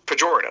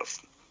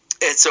pejorative,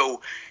 and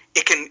so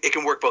it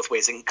can work both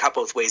ways and cut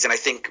both ways. And I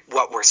think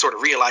what we're sort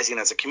of realizing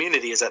as a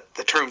community is that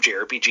the term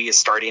JRPG is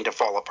starting to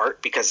fall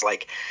apart, because,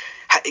 like,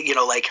 you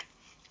know, like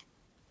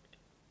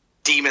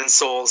Demon's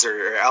Souls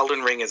or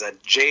Elden Ring is a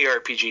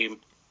JRPG,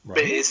 but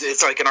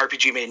it's like an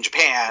RPG made in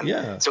Japan.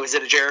 Yeah. So is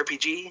it a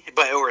JRPG?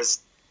 Or is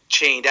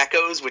Chained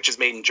Echoes, which is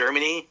made in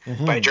Germany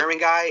by a German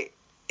guy,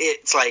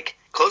 it's like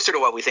closer to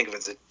what we think of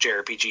as a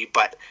JRPG,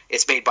 but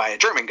it's made by a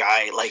German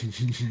guy. Like,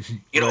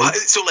 you know,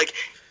 so like,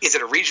 is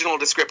it a regional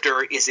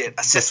descriptor? Is it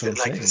a system,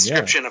 like a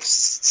description of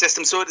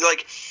system? So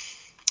like,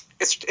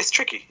 it's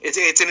tricky.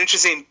 It's an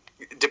interesting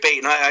debate,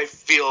 and I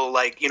feel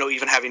like, you know,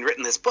 even having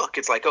written this book,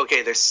 it's like,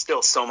 okay, there's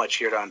still so much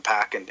here to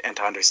unpack and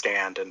to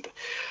understand, and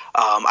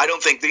I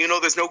don't think that, you know,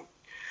 there's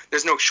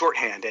no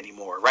shorthand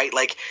anymore, right?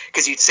 Like,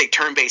 because you'd say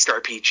turn-based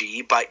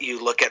RPG, but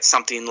you look at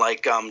something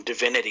like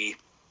Divinity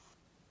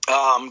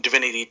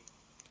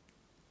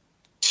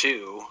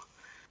 2.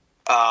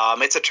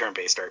 It's a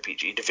turn-based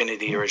RPG.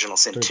 Divinity Original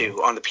Sin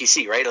 2 on the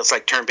PC, right? It's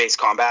like turn-based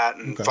combat,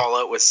 and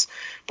Fallout was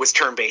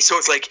turn-based. So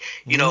it's like,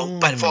 you know,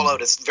 but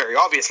Fallout is very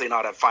obviously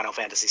not a Final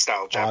Fantasy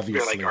style like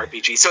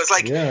RPG. So it's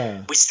like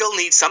we still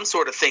need some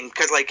sort of thing,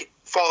 because like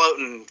Fallout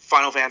and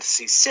Final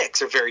Fantasy VI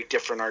are very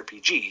different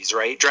RPGs,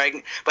 right?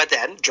 But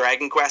then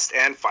Dragon Quest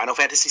and Final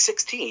Fantasy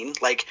 16,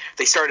 like,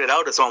 they started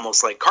out as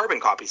almost like carbon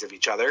copies of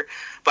each other,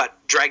 but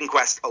Dragon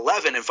Quest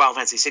 11 and Final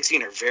Fantasy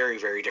 16 are very,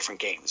 very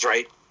different games,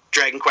 right?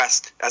 Dragon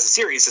Quest as a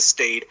series has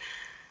stayed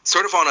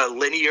sort of on a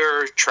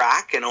linear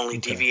track and only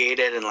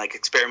deviated and like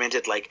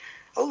experimented like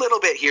a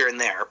little bit here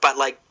and there, but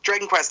like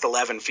Dragon Quest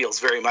 11 feels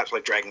very much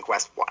like Dragon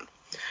Quest 1.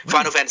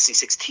 Final Fantasy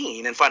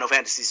 16 and Final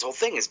Fantasy's whole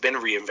thing has been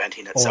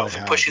reinventing itself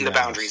and pushing the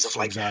boundaries of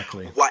like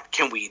what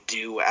can we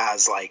do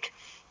as like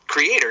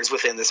creators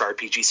within this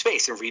RPG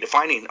space, and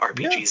redefining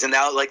RPGs. And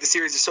now like the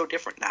series is so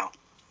different now.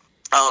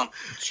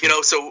 You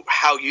know, so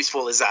how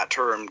useful is that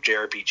term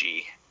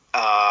JRPG?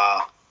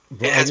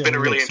 It has been a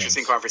really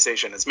interesting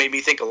conversation. It's made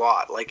me think a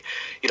lot. Like,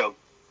 you know,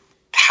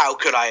 how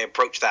could I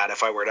approach that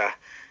if I were to,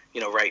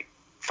 you know, write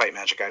Fight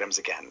Magic items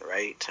again,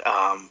 right?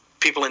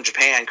 People in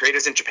Japan,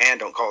 creators in Japan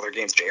don't call their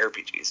games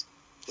JRPGs.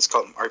 Just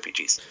call them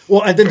RPGs.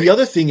 Well, and then the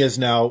other thing is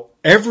now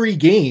every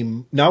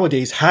game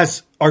nowadays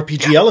has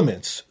RPG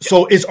elements.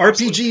 So is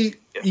RPG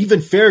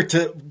even fair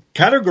to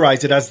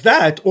categorize it as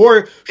that?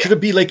 Or should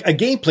it be like a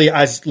gameplay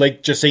as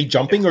like, just say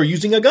jumping or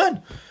using a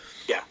gun?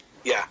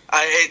 Yeah.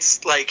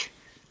 It's like,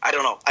 I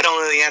don't know. I don't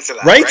know the answer to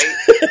that,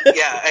 right?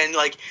 Yeah, and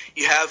like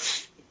you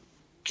have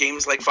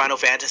games like Final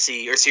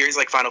Fantasy or series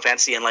like Final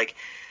Fantasy, and like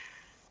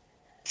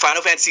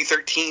Final Fantasy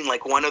 13,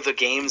 like one of the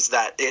games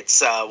that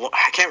it's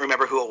I can't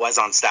remember who it was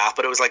on staff,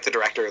 but it was like the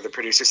director or the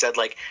producer said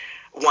like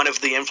one of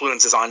the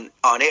influences on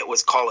it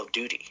was Call of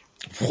Duty.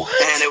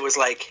 What? And it was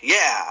like,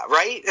 yeah,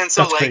 right? And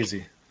so that's like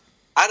crazy.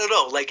 I don't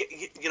know,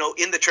 like, you know,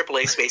 in the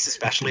AAA space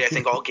especially, I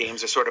think all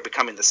games are sort of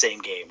becoming the same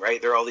game,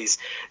 right? There are all these,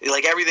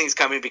 like, everything's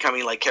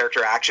becoming like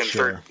character action,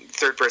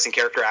 third-person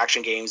character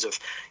action games with,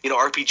 you know,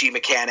 RPG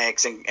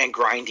mechanics and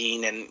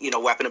grinding and, you know,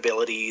 weapon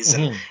abilities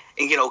and,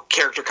 you know,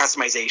 character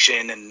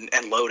customization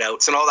and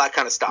loadouts and all that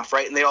kind of stuff,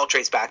 right? And they all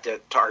trace back to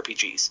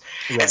RPGs.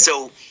 Right. And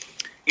so,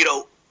 you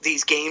know,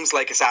 these games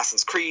like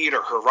Assassin's Creed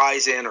or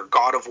Horizon or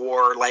God of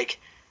War, like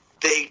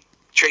they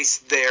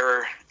trace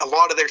a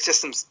lot of their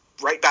systems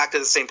right back to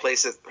the same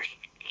place that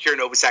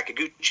Hironobu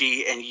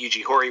Sakaguchi and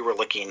Yuji Horii were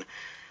looking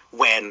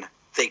when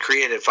they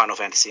created Final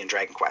Fantasy and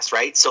Dragon Quest,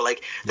 right? So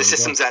like the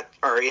systems that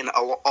are in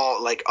a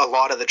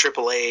lot of the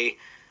AAA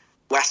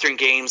Western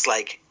games,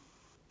 like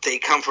they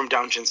come from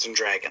Dungeons and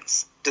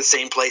Dragons, the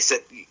same place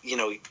that, you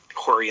know,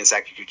 Horii and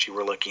Sakaguchi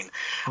were looking.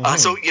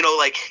 So, you know,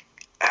 like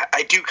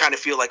I do kind of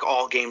feel like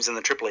all games in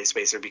the AAA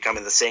space are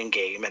becoming the same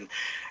game, and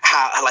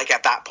how, like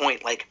at that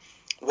point, like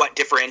what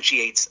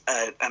differentiates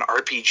an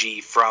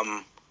RPG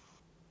from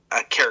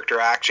a character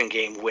action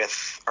game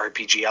with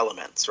RPG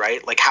elements,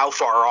 right? Like how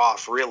far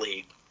off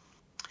really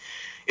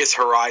is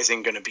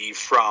Horizon going to be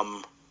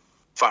from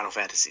Final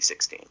Fantasy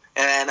 16?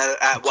 And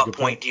at what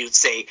point do you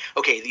say,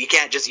 okay, you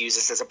can't just use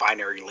this as a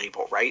binary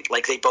label, right?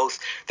 Like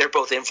they're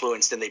both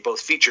influenced and they both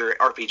feature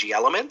RPG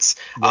elements,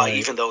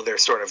 even though their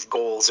sort of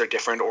goals are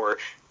different, or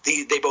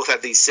they both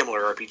have these similar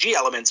RPG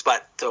elements,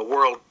 but the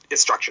world is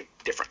structured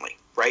differently,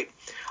 right?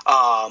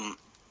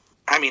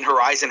 I mean,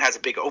 Horizon has a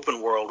big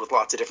open world with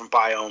lots of different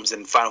biomes,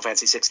 and Final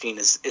Fantasy 16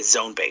 is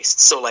zone based.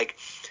 So like,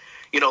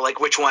 you know, like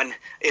which one,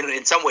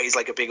 in some ways,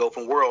 like a big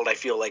open world, I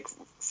feel like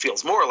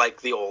feels more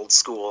like the old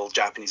school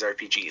Japanese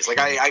RPGs. Like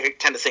I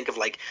tend to think of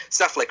like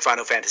stuff like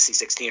Final Fantasy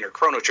 16 or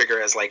Chrono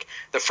Trigger as like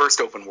the first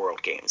open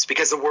world games,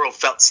 because the world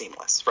felt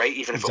seamless, right?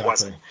 Even if it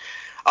wasn't.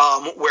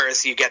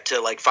 Whereas you get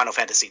to like Final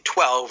Fantasy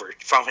 12 or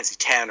Final Fantasy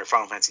 10 or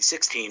Final Fantasy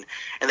 16,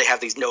 and they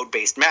have these node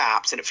based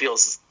maps, and it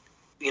feels,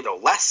 you know,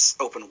 less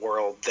open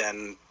world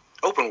than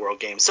open world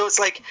games. So it's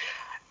like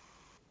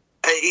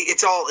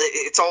it's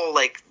all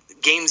like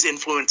games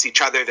influence each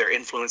other, they're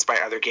influenced by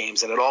other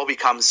games, and it all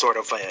becomes sort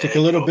of take a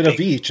little bit of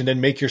each and then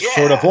make your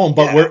sort of own,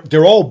 but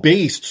they're all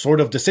based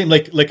sort of the same.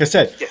 Like I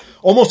said,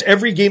 almost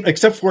every game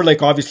except for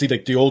like obviously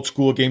like the old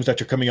school games that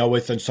you're coming out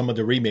with and some of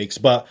the remakes,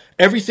 but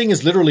everything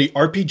is literally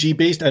RPG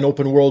based and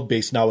open world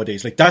based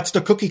nowadays. Like that's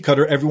the cookie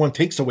cutter everyone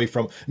takes away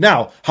from.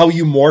 Now, how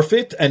you morph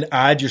it and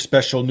add your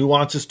special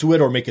nuances to it,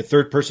 or make it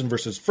third person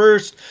versus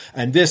first,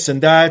 and this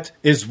and that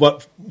is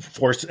what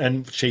force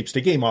and shapes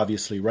the game,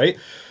 obviously, right?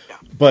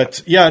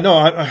 But yeah,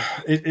 no,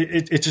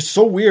 it's just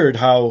so weird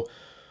how,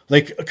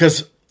 like,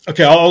 because,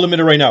 okay, I'll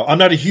admit it right now. I'm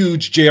not a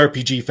huge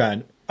JRPG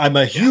fan. I'm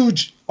a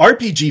huge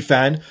RPG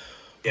fan.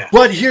 Yeah.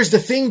 But here's the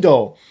thing,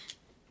 though.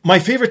 My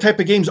favorite type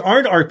of games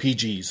aren't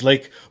RPGs.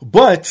 Like,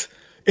 but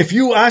if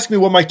you ask me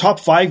what my top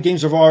 5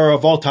 games of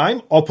all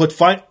time, I'll put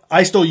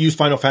I still use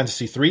Final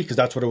Fantasy 3 because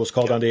that's what it was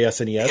called on the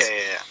SNES.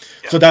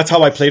 Yeah. So that's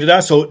how I played it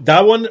as. So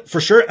that one for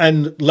sure.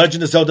 And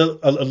Legend of Zelda,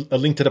 A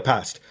Link to the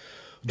Past.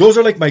 Those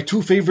are like my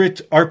 2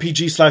 favorite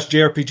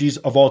RPG/JRPGs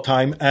of all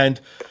time. And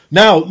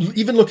now,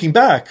 even looking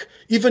back,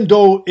 even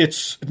though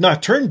it's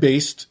not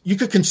turn-based, you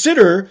could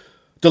consider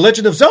The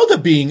Legend of Zelda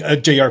being a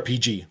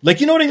JRPG.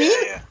 Like, you know what I mean?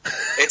 Yeah.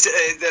 It's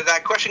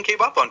that question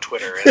came up on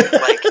Twitter. And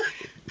like,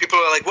 people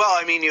are like, well,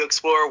 I mean, you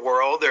explore a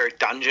world, there are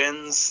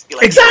dungeons. You,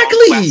 like,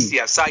 exactly!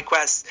 You have side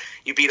quests,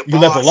 you beat a boss, you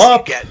level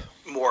up. You get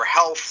more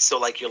health, so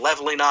like you're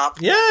leveling up.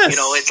 Yes! You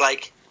know, it's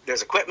like,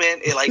 there's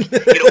equipment. It, like,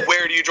 you know,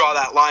 where do you draw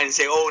that line and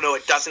say, oh no,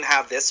 it doesn't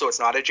have this, so it's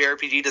not a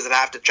JRPG? Does it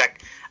have to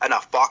check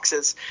enough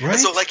boxes? Right. And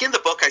so, like, in the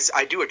book,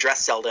 I do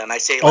address Zelda, and I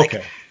say, like,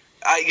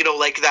 you know,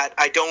 like that.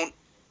 I don't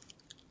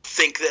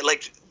think that,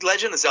 like,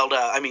 Legend of Zelda.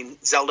 I mean,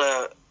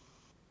 Zelda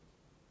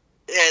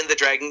and the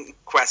Dragon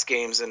Quest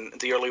games and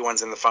the early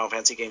ones and the Final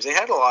Fantasy games, they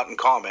had a lot in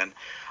common.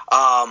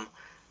 I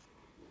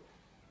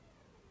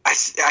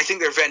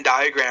think their Venn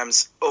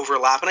diagrams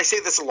overlap, and I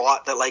say this a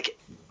lot, that like,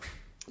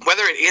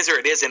 whether it is or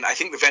it isn't, I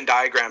think the Venn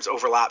diagrams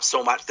overlap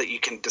so much that you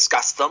can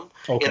discuss them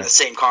in the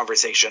same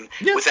conversation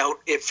without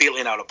it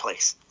feeling out of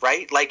place,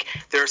 right? Like,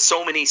 there are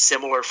so many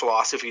similar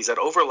philosophies that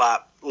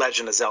overlap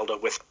Legend of Zelda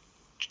with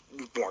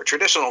more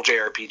traditional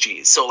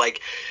JRPGs. So,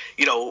 like,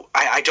 you know,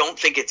 I don't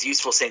think it's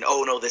useful saying,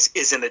 oh, no, this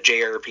isn't a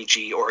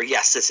JRPG, or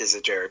yes, this is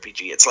a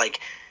JRPG. It's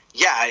like,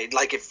 yeah,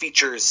 like, it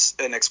features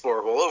an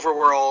explorable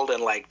overworld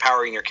and, like,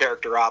 powering your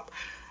character up,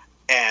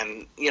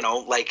 and, you know,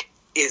 like,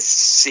 is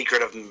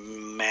Secret of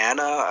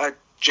Mana a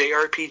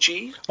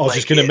JRPG? I was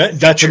just going to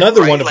that's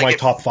another one of my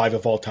top 5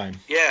 of all time.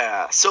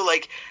 Yeah. So,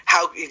 like,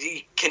 how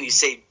can you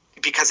say,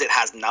 because it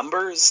has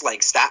numbers,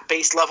 like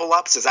stat-based level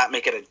ups, does that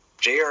make it a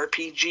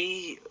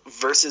JRPG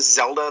versus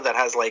Zelda that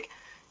has, like,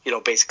 you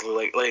know,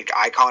 basically like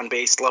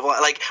icon-based level?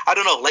 Like, I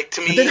don't know. Like,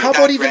 to me, how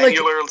about even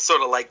granular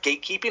sort of like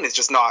gatekeeping is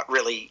just not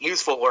really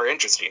useful or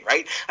interesting,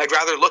 right? I'd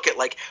rather look at,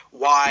 like,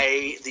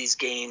 why these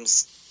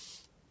games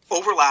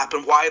overlap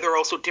and why they're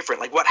also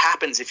different. Like, what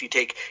happens if you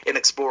take an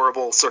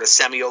explorable sort of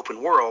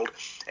semi-open world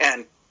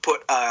and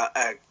put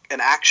an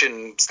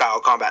action style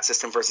combat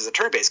system versus a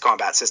turn-based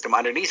combat system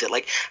underneath it?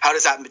 Like, how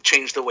does that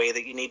change the way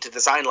that you need to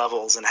design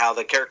levels and how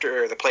the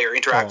character or the player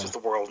interacts with the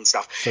world and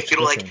stuff? You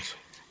know, like,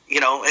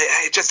 you know,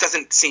 it just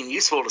doesn't seem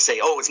useful to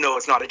say, oh, it's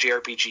not a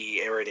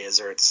JRPG, or it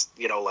is, or it's,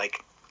 you know,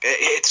 like,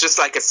 it's just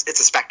like it's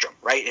a spectrum,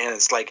 right? And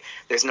it's like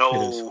there's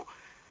no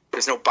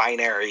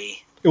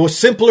binary It was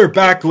simpler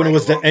back when it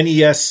was the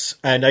NES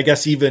and I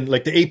guess even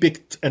like the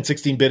 8-bit and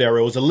 16-bit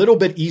era. It was a little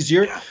bit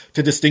easier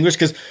to distinguish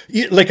because,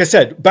 like I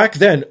said, back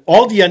then,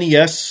 all the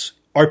NES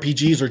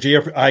RPGs or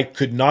JRPGs, I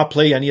could not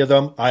play any of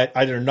them.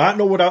 I did not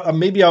know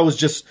maybe I was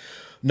just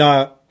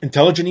not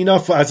intelligent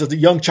enough as a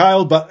young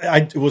child, but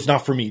it was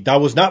not for me. That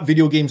was not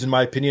video games in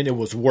my opinion. It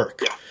was work.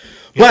 Yeah.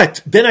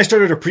 But then I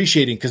started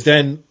appreciating because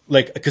I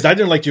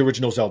didn't like the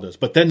original Zeldas,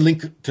 but then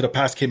Link to the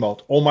Past came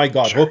out. Oh my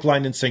God, hook,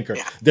 line, and sinker.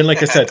 Yeah. Then,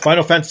 like I said,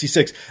 Final Fantasy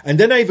VI. And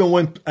then I even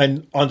went,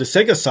 and on the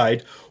Sega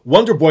side,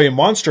 Wonder Boy and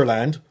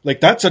Monsterland, like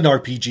that's an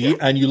RPG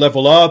and you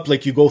level up,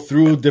 like you go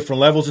through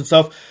different levels and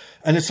stuff.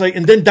 And it's like,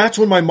 and then that's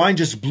when my mind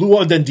just blew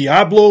up. And then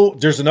Diablo,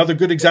 there's another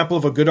good example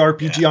of a good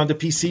RPG on the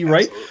PC,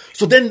 right? Absolutely.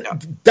 So then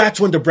that's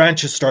when the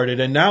branches started.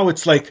 And now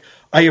it's like,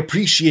 I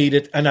appreciate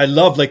it. And I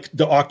love like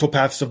the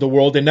Octopaths of the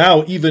world. And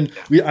now even,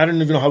 I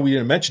don't even know how we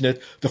didn't mention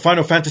it, the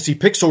Final Fantasy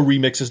Pixel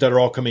remixes that are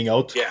all coming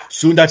out. Yeah,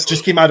 soon. That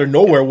just came out of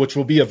nowhere, which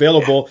will be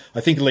available,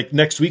 I think like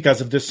next week as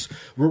of this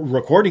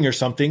recording or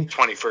something.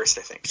 21st,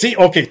 I think. See,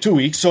 okay, 2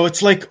 weeks. So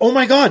it's like, oh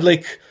my God,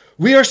 like,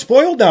 we are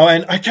spoiled now,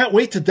 and I can't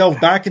wait to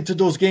delve back into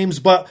those games.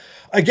 But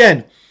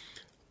again,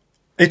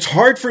 it's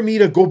hard for me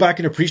to go back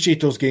and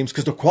appreciate those games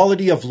because the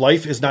quality of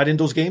life is not in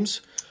those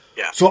games.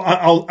 Yeah. So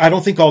I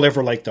don't think I'll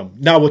ever like them.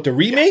 Now with the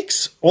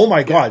remakes, oh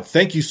my God,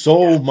 thank you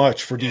so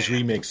much for these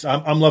remakes.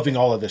 I'm loving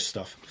all of this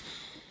stuff.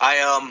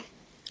 I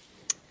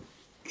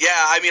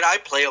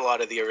play a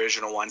lot of the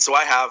original ones. So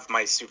I have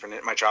my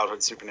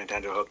childhood Super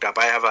Nintendo hooked up.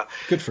 I have a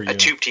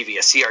tube TV,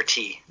 a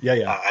CRT.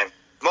 I have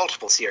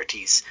multiple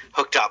CRTs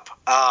hooked up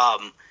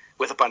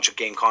with a bunch of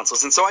game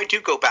consoles, and so I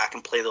do go back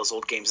and play those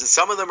old games, and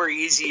some of them are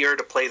easier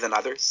to play than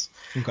others.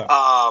 Okay.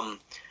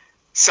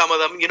 Some of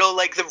them,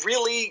 like the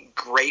really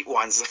great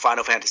ones, the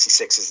Final Fantasy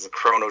VI's, the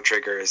Chrono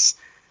Triggers,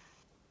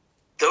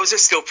 those are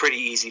still pretty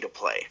easy to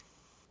play.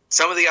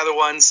 Some of the other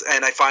ones,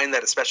 and I find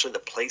that especially the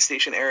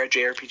PlayStation era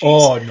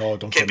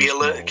JRPGs can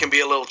be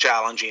a little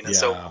challenging, and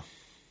so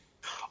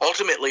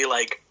ultimately,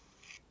 like,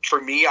 for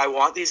me, I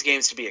want these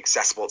games to be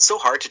accessible. It's so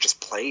hard to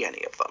just play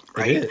any of them,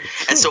 right? It is,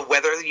 sure. And so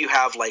whether you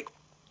have like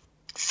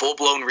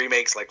full-blown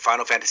remakes like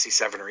Final Fantasy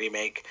VII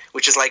Remake,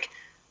 which is like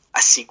a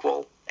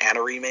sequel and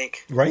a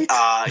remake, right?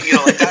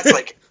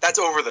 That's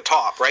over the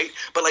top, right?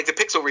 But like the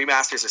Pixel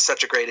remasters are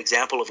such a great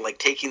example of like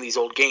taking these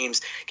old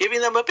games,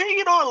 giving them a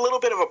little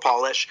bit of a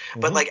polish,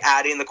 but like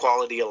adding the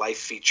quality of life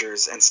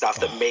features and stuff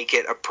that make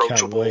it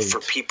approachable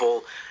for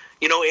people,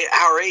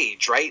 our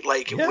age, right?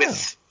 Like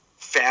with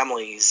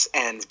families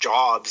and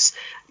jobs,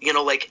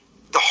 like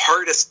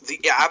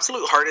the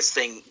absolute hardest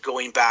thing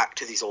going back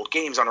to these old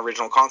games on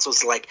original consoles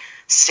is like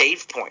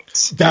save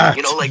points. I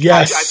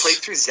played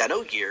through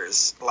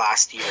Xenogears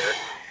last year,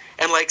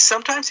 and like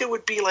sometimes it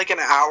would be like an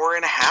hour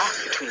and a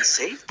half between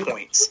save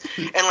points,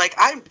 and like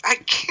I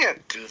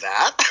can't do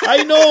that.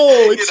 I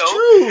know, it's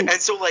true. And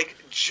so like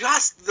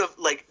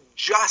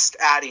just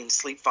adding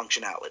sleep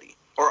functionality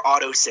or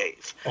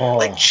autosave,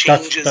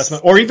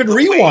 changes, or even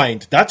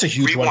rewind. That's a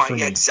huge one for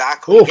me.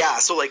 Exactly. Oof. Yeah.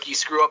 So like you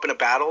screw up in a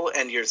battle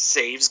and your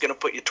save's going to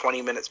put you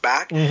 20 minutes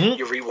back. Mm-hmm.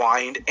 You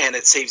rewind and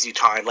it saves you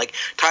time. Like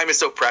time is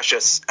so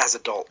precious as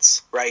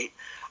adults, right?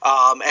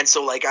 And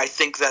so like I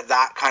think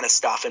that kind of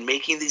stuff and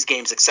making these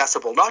games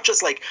accessible, not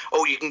just like,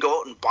 oh, you can go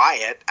out and buy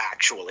it.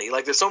 Actually,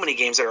 like there's so many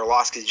games that are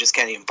lost because you just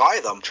can't even buy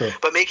them. True.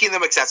 But making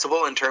them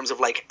accessible in terms of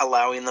like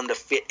allowing them to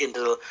fit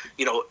into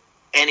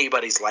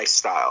anybody's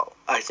lifestyle,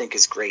 I think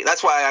is great.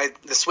 That's why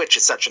the Switch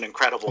is such an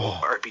incredible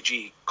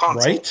RPG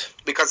console, right?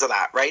 Because of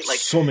that, right? Like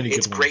so many.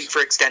 It's great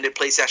for extended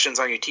play sessions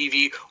on your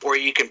TV, or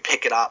you can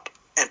pick it up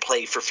and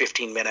play for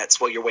 15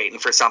 minutes while you're waiting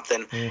for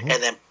something, and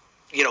then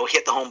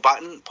hit the home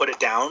button, put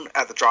it down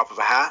at the drop of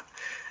a hat,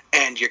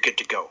 and you're good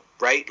to go,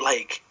 right?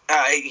 Like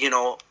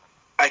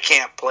I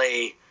can't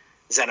play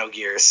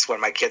Xenogears when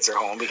my kids are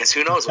home because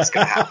who knows what's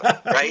going to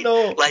happen, right?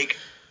 Like.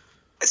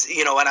 And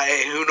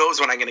who knows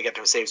when I'm going to get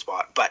to a save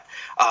spot. But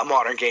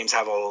modern games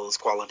have all those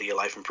quality of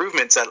life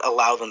improvements that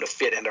allow them to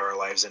fit into our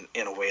lives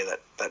in a way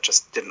that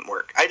just didn't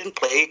work. I didn't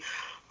play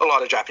a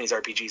lot of Japanese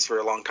RPGs for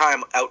a long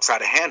time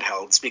outside of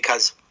handhelds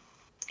because,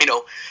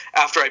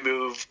 after I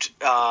moved,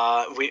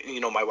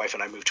 my wife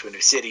and I moved to a new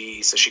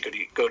city so she could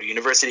go to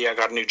university. I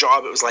got a new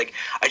job. It was like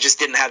I just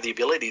didn't have the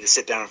ability to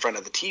sit down in front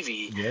of the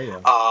TV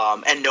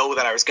and know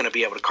that I was going to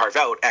be able to carve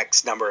out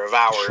X number of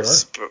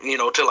hours,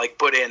 to like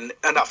put in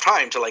enough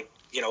time to like,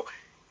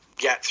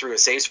 get through a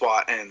save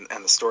spot and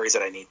the stories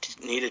that I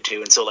needed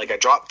to. And so like I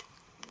dropped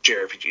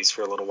JRPGs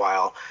for a little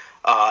while.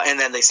 And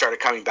then they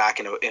started coming back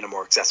in a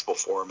more accessible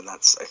form. And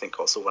that's, I think,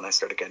 also when I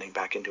started getting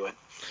back into it.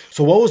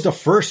 So what was the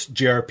first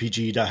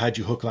JRPG that had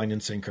you hook, line,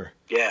 and sinker?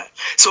 Yeah.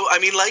 So, I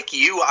mean, like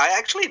you, I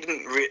actually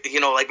didn't,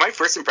 my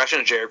first impression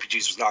of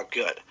JRPGs was not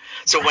good.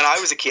 So when I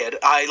was a kid,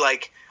 I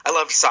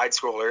loved side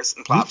scrollers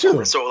and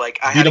platformers. So like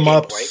I had a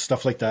Game Boy,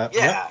 stuff like that.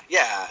 Yeah.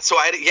 So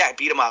I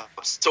beat 'em up.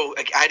 So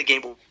I had a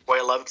Game Boy.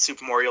 I loved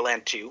Super Mario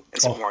Land 2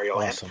 and Super Mario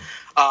Land.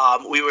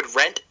 We would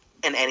rent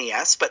and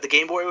NES, but the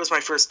Game Boy was my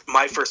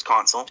first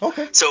console.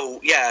 Okay. So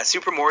yeah,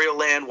 Super Mario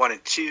Land 1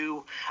 and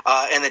 2,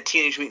 and then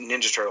Teenage Mutant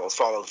Ninja Turtles: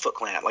 Follow the Foot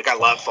Clan. Like I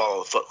love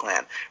Follow the Foot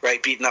Clan,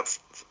 right? Beating up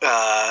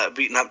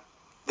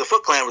the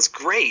Foot Clan was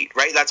great,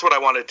 right? That's what I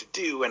wanted to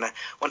do. And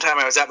one time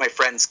I was at my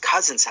friend's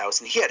cousin's house,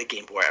 and he had a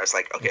Game Boy. I was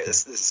like, okay.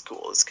 This is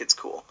cool. This kid's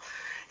cool.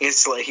 And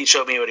it's like he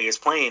showed me what he was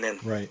playing, and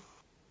it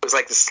was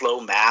like the slow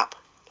map,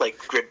 like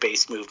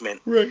grid-based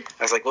movement. Right.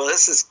 I was like, well,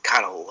 this is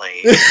kind of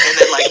lame. And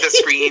then like the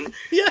screen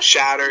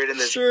shattered, and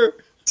the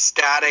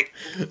static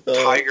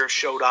tiger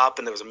showed up,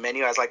 and there was a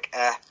menu. I was like,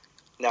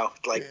 no,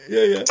 like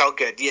it's all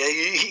good. Yeah,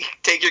 you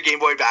take your Game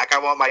Boy back. I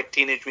want my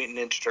Teenage Mutant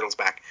Ninja Turtles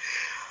back.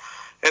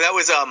 And that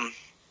was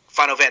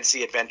Final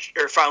Fantasy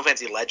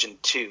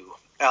Legend 2.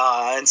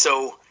 And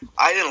so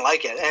I didn't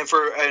like it. And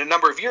for a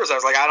number of years, I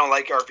was like, I don't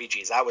like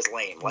RPGs. That was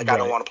lame. Like, I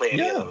don't want to play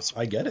any of those.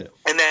 I get it.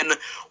 And then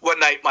one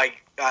night, my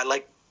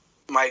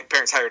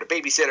parents hired a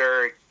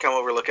babysitter, come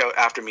over, look out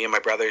after me and my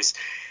brothers.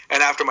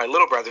 And after my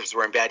little brothers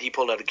were in bed, he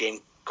pulled out a game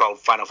called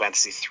Final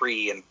Fantasy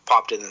 3 and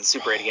popped it in the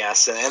Super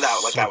NES. And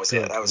that was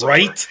it. That was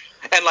right.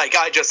 Over. And like,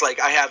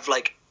 I have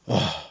like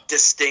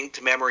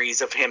distinct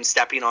memories of him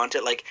stepping onto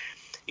it. Like,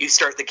 you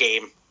start the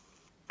game,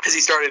 because he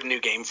started a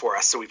new game for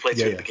us, so we played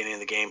through the beginning of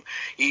the game.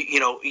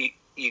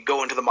 You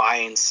go into the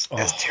mines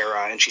as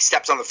Terra, and she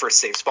steps on the first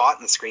safe spot,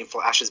 and the screen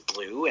flashes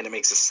blue, and it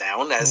makes a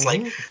sound. And it's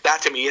like,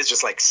 that to me is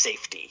just like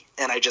safety.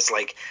 And I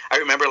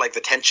remember like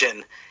the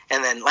tension,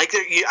 and then like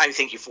I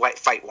think you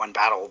fight one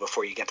battle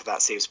before you get to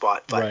that safe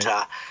spot, but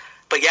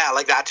yeah,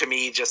 like that to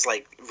me just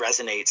like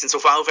resonates. And so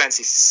Final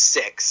Fantasy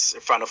 6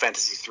 or Final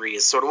Fantasy 3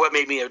 is sort of what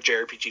made me a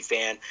JRPG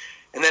fan.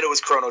 And then it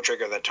was Chrono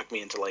Trigger that took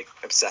me into like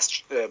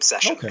obsession.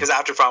 Because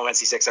after Final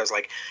Fantasy 6, I was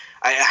like,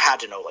 I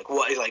had to know like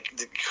what,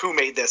 like who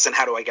made this and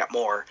how do I get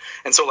more.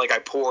 And so like I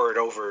poured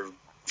over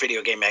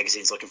video game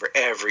magazines looking for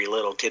every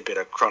little tidbit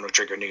of Chrono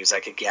Trigger news I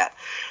could get.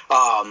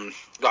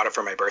 Got it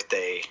for my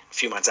birthday a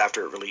few months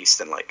after it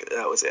released, and like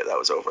that was it. That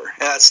was over. And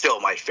that's still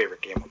my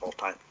favorite game of all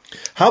time.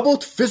 How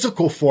about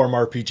physical form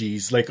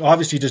RPGs? Like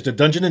obviously there's the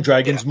Dungeons and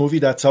Dragons movie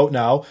that's out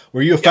now.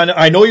 Were you a fan?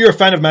 I know you're a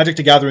fan of Magic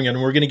the Gathering,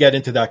 and we're going to get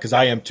into that because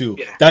I am too.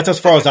 Yeah. That's as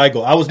far as I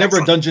go. I was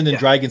never a Dungeons and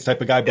Dragons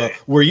type of guy, but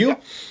were you?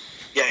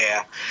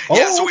 Yeah.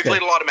 So we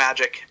played a lot of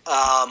Magic,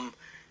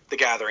 the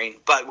Gathering,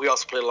 but we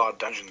also played a lot of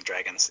Dungeons and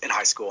Dragons in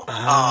high school.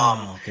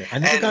 I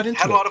never got into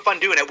had a lot of fun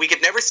doing it. We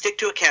could never stick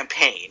to a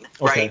campaign,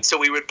 right? So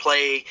we would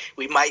play.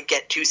 We might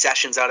get 2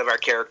 sessions out of our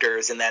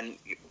characters, and then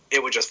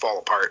it would just fall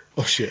apart.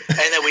 Oh shit! And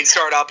then we'd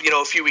start up.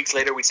 A few weeks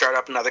later, we'd start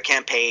up another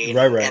campaign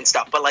and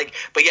stuff. But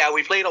yeah,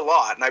 we played a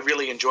lot, and I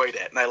really enjoyed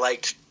it, and I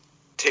liked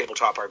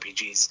tabletop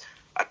RPGs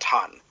a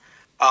ton.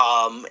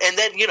 And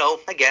then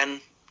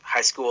again,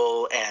 high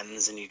school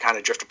ends, and you kind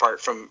of drift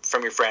apart from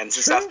your friends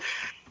and stuff.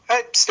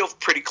 I'm still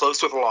pretty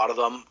close with a lot of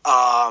them.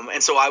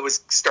 And so I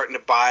was starting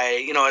to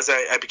buy, as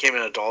I became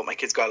an adult, my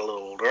kids got a little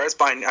older.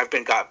 I've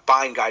been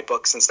buying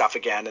guidebooks and stuff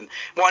again, and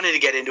wanted to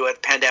get into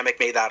it. Pandemic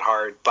made that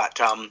hard, but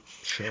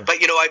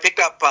I picked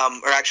up,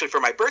 or actually for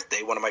my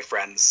birthday, one of my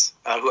friends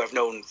who I've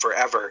known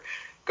forever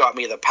got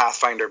me the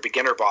Pathfinder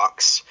beginner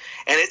box,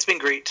 and it's been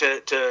great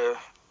to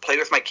play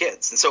with my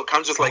kids. And so it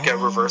comes with like a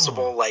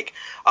reversible,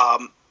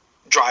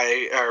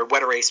 dry or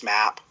wet erase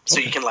map, so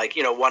you can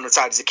one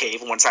side is a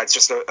cave and one side's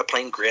just a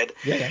plain grid,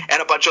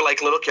 and a bunch of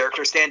like little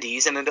character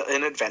standees and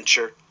an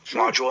adventure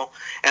module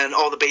and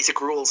all the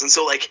basic rules. And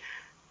so like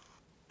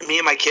me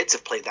and my kids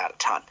have played that a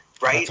ton,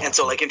 right? Awesome. And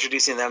so like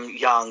introducing them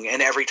young, and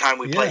every time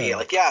we play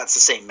it's the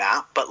same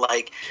map, but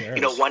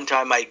one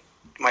time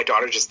my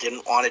daughter just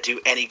didn't want to do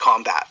any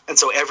combat, and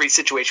so every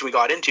situation we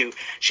got into,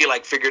 she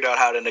like figured out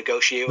how to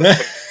negotiate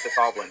with the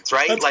goblins,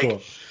 right? That's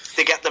cool.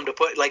 To get them to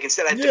put,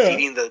 instead of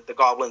defeating the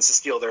goblins to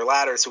steal their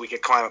ladder so we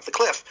could climb up the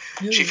cliff,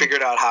 she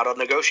figured out how to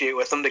negotiate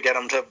with them to get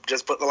them to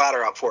just put the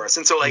ladder up for us.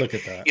 And so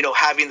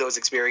having those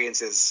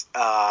experiences,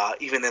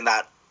 even in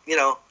that,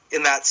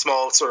 in that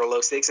small sort of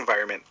low stakes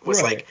environment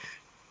was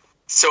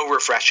so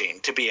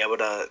refreshing to be able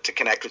to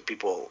connect with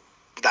people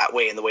that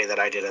way, in the way that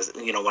I did as,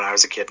 when I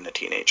was a kid and a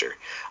teenager.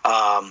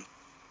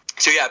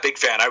 So yeah, big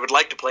fan. I would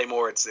like to play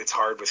more. It's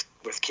hard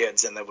with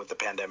kids and then with the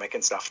pandemic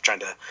and stuff, trying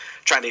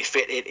to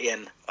fit it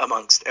in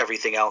amongst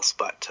everything else.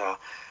 But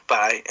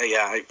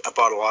I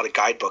bought a lot of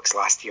guidebooks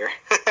last year,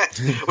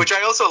 which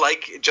I also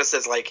like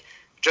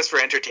just for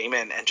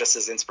entertainment and just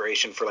as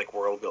inspiration for like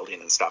world building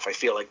and stuff. I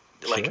feel like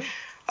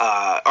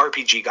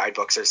RPG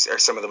guidebooks are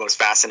some of the most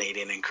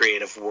fascinating and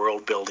creative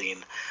world building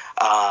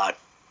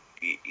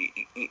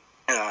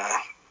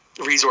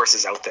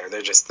resources out there.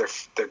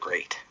 They're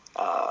great.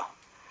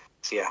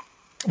 So yeah.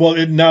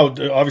 Well, now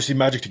obviously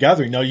Magic the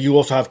Gathering. Now you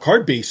also have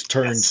card-based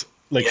turns.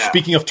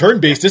 Speaking of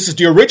turn-based, this is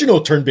the original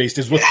turn-based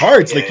is with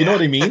cards. You know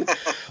what I mean?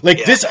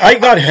 This, I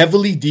got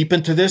heavily deep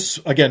into this.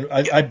 Again,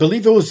 I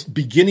believe it was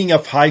beginning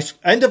of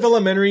end of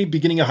elementary,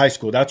 beginning of high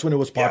school. That's when it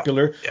was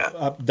popular.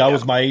 That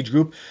was my age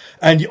group.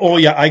 And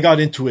I got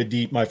into it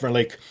deep, my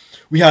friend.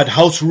 We had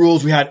house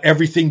rules. We had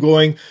everything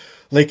going.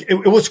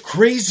 It was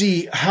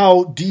crazy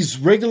how these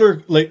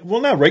regular,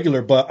 not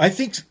regular, but I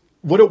think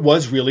what it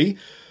was really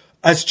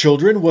as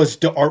children was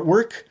the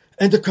artwork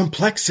And the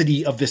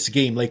complexity of this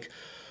game, like,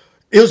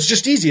 it was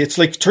just easy. It's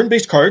like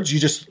turn-based cards. You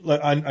just,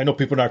 I know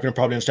people are not going to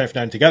probably understand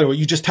Fnatic together, but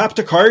you just tap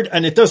the card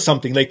and it does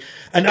something. Like,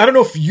 and I don't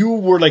know if you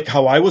were like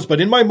how I was,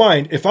 but in my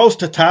mind, if I was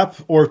to tap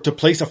or to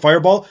place a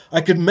fireball,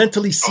 I could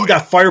mentally see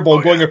that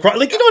fireball going across.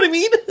 Like, you know what I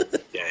mean?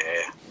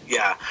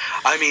 Yeah.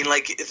 I mean,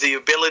 like, the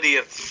ability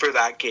for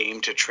that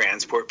game to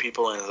transport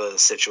people into the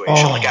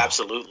situation, like,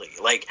 absolutely.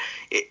 Like,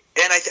 and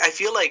I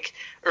feel like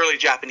early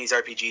Japanese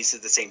RPGs is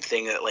the same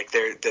thing, that, like,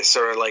 they're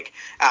sort of, like,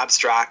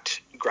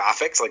 abstract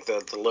graphics, like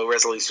the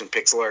low-resolution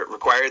pixel art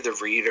required the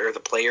reader or the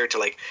player to,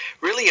 like,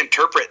 really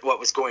interpret what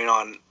was going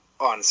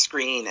on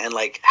screen and,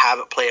 like, have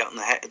it play out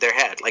in their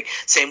head. Like,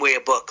 same way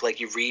a book,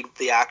 like, you read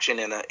the action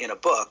in a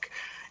book,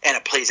 and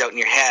it plays out in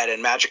your head.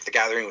 And Magic the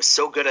Gathering was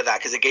so good at that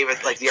because it gave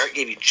it, like, the art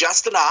gave you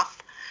just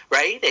enough,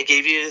 right? It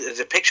gave you a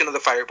depiction of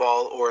the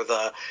fireball or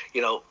the,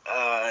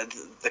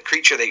 the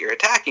creature that you're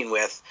attacking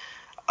with,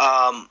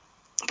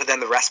 but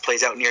then the rest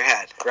plays out in your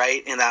head,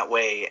 right? In that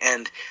way.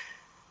 And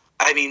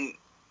I mean,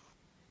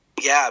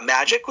 yeah,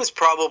 Magic was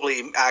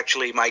probably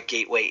actually my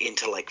gateway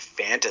into, like,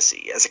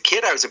 fantasy. As a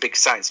kid, I was a big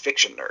science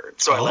fiction nerd,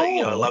 so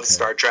I love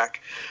Star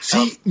Trek.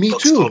 See, me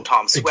too.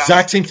 Tom Swift.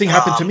 Exact same thing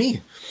happened to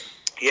me.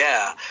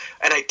 Yeah,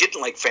 and I didn't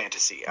like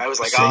fantasy. I was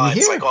like,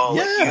 it's like all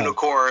like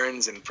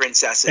unicorns and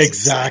princesses.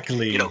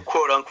 Exactly. Like,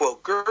 quote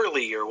unquote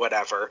girly or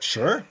whatever.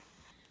 Sure.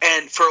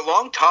 And for a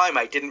long time,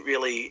 I didn't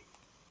really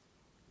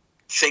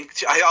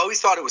I always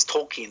thought it was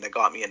Tolkien that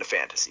got me into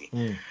fantasy.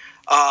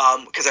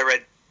 Because I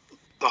read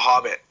The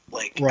Hobbit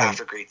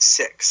after grade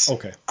 6.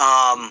 Okay.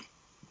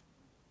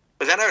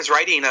 But then I was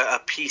writing a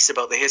piece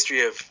about the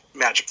history of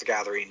Magic the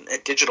Gathering,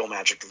 digital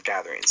Magic the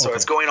Gathering. So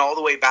it's going all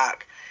the way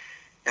back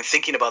and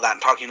thinking about that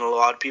and talking to a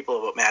lot of people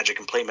about Magic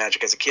and playing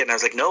Magic as a kid. And I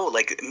was like, no,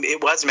 like,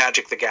 it was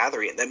Magic the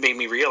Gathering. That made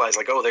me realize,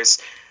 like, oh, there's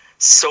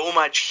so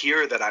much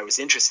here that I was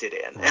interested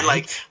in. Right. And,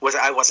 like,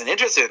 I wasn't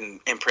interested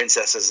in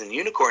princesses and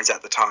unicorns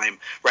at the time,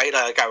 right?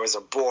 Like, I was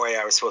a boy.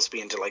 I was supposed to be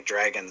into, like,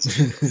 dragons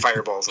and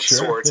fireballs and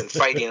swords and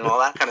fighting and all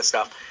that kind of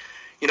stuff.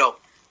 Now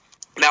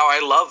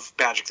I love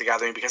Magic the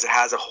Gathering because it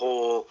has a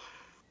whole,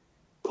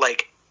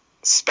 like,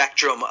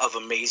 spectrum of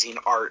amazing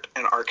art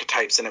and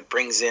archetypes, and it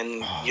brings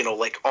in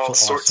like all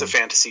sorts of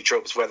fantasy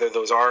tropes, whether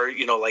those are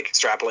like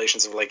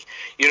extrapolations of, like,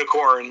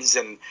 unicorns,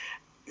 and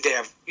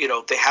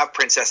they have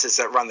princesses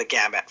that run the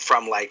gamut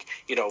from, like,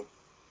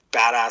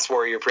 badass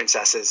warrior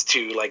princesses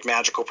to, like,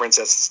 magical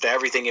princesses to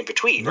everything in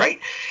between, right?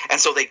 And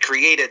so they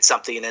created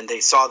something, and they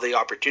saw the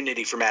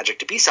opportunity for Magic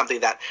to be something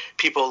that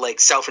people,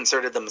 like,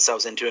 self-inserted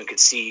themselves into and could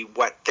see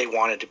what they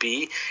wanted to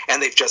be.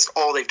 And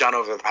all they've done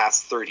over the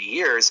past 30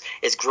 years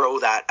is grow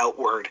that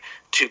outward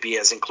to be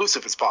as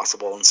inclusive as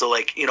possible. And so,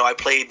 like, I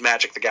played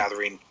Magic the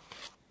Gathering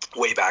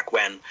way back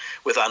when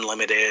with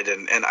Unlimited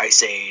and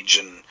Ice Age,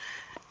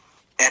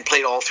 and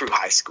played all through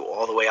high school,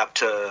 all the way up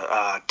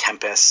to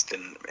Tempest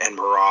and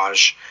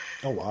Mirage.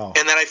 Oh, wow.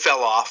 And then I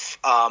fell off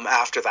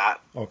after that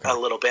a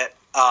little bit.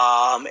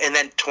 And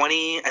then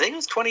I think it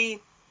was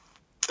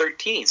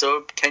 2013,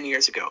 so 10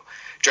 years ago,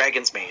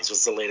 Dragon's Maze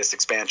was the latest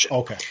expansion.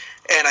 Okay.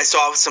 And I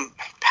saw some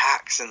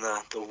packs in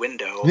the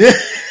window. Yeah.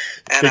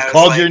 And they I was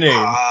called like, your name.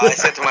 I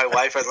said to my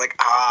wife, I was like,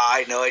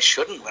 I know I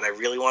shouldn't, but I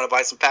really want to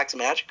buy some packs of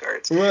Magic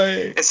cards.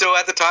 Right. And so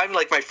at the time,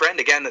 like, my friend,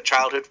 again, a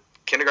childhood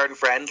kindergarten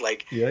friend,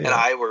 like, and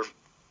I were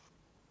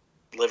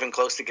living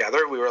close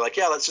together. We were like,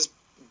 let's just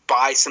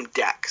buy some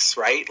decks,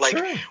 right? Like,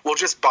 we'll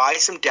just buy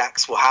some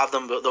decks. We'll have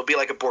them. They'll be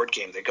like a board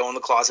game. They go in the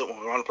closet when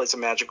we want to play some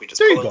Magic. We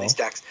just pull out these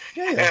decks.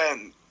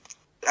 And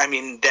I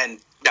mean, then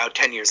now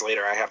 10 years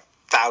later, I have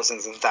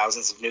thousands and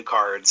thousands of new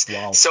cards.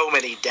 Wow. So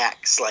many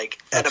decks, like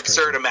an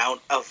absurd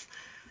amount of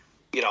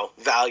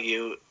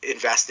value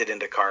invested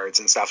into cards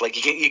and stuff.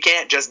 Like, you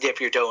can't just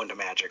dip your toe into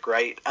Magic,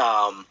 right?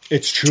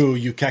 It's true,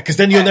 you can't, because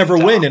then you'll never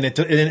win, and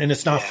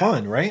it's not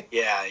fun, right?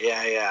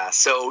 Yeah.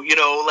 So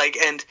like,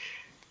 and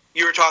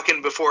you were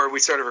talking before we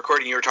started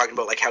recording. You were talking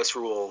about, like, house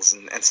rules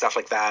and stuff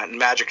like that. And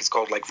Magic is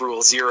called, like,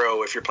 Rule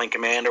 0 if you're playing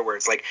Commander, where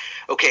it's like,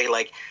 okay,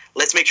 like,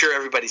 let's make sure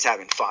everybody's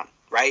having fun.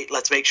 Right?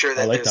 Let's make sure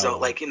that there's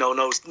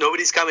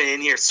nobody's coming in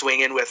here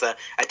swinging with a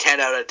 10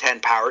 out of 10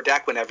 power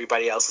deck when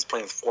everybody else is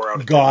playing with 4 out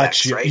of 10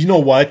 decks, right? You know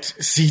what?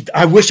 See,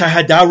 I wish I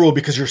had that rule,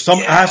 because there's some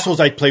assholes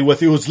I'd play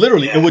with. It was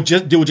literally, they would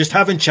just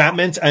have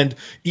enchantments and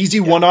easy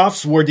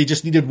one-offs where they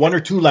just needed 1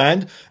 or 2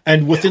 land,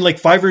 and within like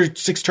 5 or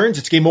 6 turns,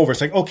 it's game over. It's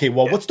like, okay,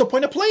 well, what's the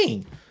point of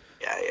playing?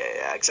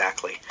 Yeah,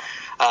 exactly.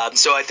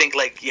 So I think,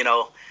 like,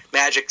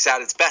 Magic's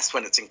at its best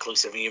when it's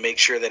inclusive, and you make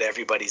sure that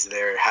everybody's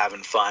there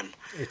having fun.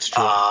 It's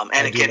true.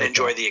 And it can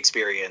enjoy the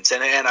experience.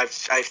 And I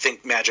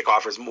think Magic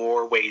offers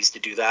more ways to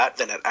do that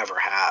than it ever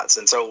has.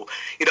 And so,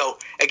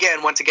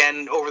 once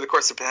again, over the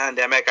course of the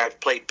pandemic, I've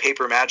played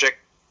paper Magic.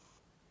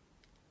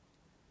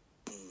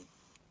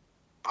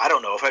 I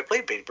don't know if I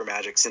played paper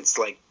Magic since,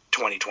 like,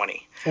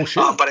 2020. Oh,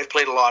 sure. But I've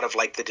played a lot of,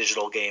 like, the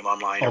digital game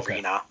online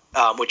arena,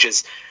 which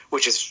is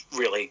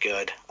really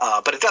good.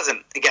 But it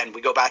doesn't, again,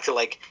 we go back to,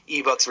 like,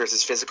 ebooks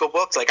versus physical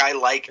books. Like, I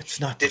like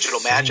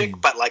digital Magic,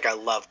 but, like, I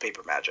love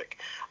paper Magic.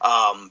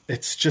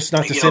 It's just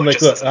not the same.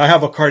 Like, look, I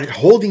have a card,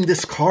 holding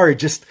this card,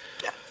 just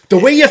The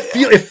way you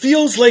feel, it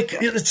feels like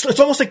it's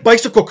almost like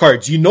bicycle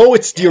cards. You know,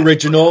 it's the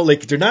original.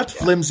 Like they're not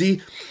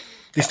flimsy.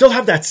 They still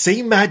have that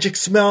same magic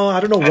smell. I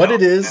don't know what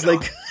it is.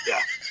 Like, yeah,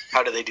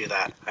 how do they do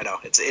that? I know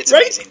it's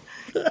right? amazing.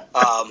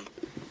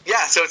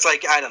 Yeah, so it's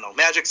like, I don't know,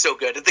 Magic's so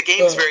good. The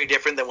game's very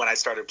different than when I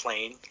started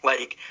playing.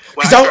 Like,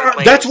 when I started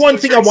playing, that's one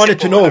thing I wanted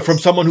to know from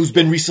someone who's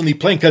been recently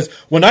playing, because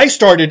when I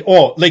started,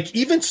 like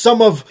even some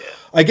of,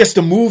 I guess,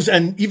 the moves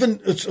and even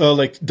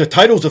like the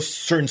titles of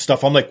certain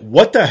stuff, I'm like,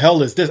 what the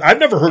hell is this? I've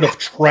never heard of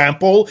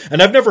Trample,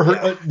 and I've never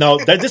heard, now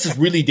that this is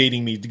really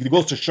dating me. It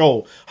goes to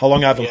show how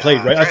long I haven't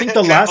played, right? I think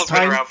the last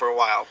time, been around for a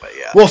while, but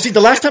yeah. Well, see, the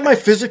last time I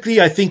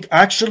think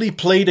actually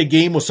played a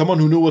game with someone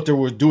who knew what they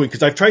were doing,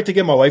 because I've tried to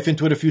get my wife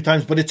into it a few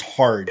times, but it's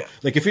hard. Yeah.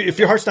 Like if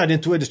your heart's not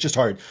into it, it's just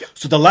hard. Yeah.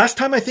 So the last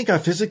time I think I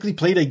physically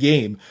played a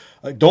game,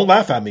 don't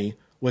laugh at me,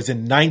 was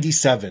in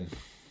 97.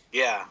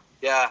 Yeah.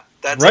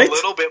 That's right? A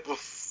little bit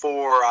before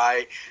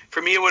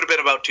for me, it would have been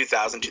about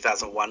 2000,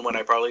 2001 when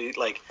I probably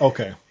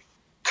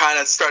kind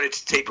of started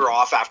to taper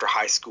off after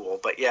high school.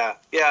 But yeah.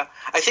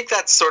 I think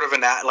that's sort of a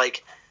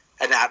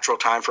natural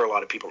time for a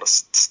lot of people to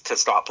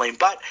stop playing.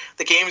 But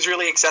the game's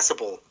really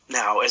accessible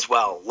now as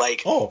well.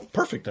 Like, oh,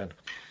 perfect then.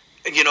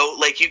 You know,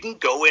 like you can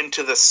go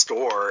into the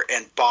store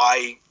and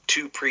buy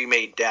 2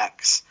 pre-made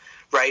decks,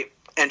 right?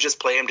 And just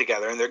play them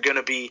together, and they're going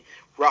to be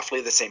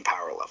roughly the same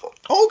power level.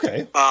 Oh,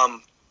 okay.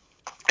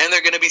 And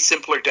they're going to be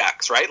simpler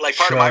decks, right? Like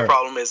part of my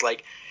problem is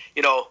like,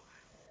 you know,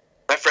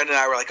 my friend and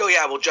I were like, oh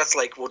yeah, we'll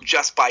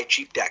just buy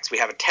cheap decks. We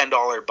have a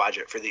 $10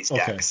 budget for these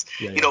decks,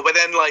 you know. But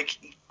then like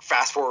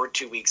fast forward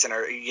 2 weeks and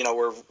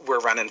we're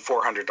running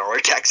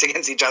 $400 decks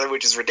against each other,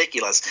 which is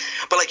ridiculous.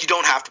 But like you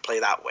don't have to play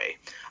that way.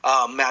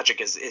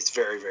 Magic is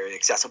very, very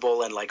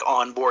accessible, and like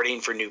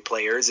onboarding for new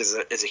players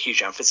is a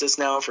huge emphasis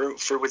now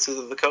for Wizards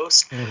of the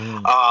Coast,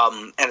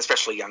 and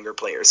especially younger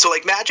players. So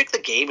like Magic the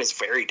game is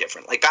very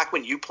different. Like back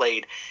when you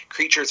played,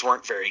 creatures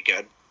weren't very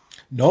good.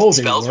 No,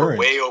 spells they weren't. were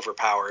way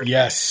overpowered.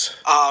 Yes.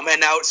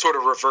 And now it's sort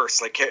of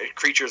reversed. Like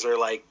creatures are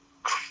like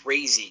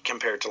crazy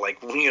compared to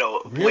like, you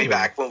know, way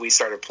back when we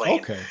started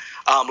playing. Okay.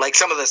 Like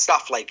some of the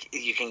stuff like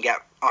you can get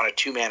on a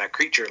 2-mana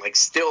creature, like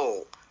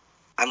still,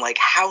 I'm like,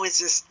 how is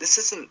this? This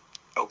isn't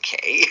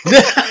okay. You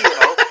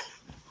know.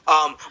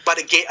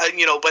 But again,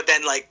 you know, but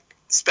then like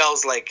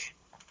spells like,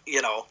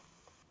 you know,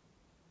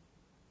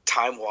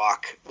 Time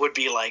Walk would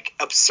be like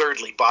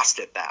absurdly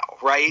busted now,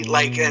 right?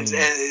 Like, and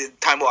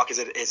Time Walk is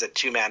a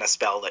 2-mana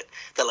spell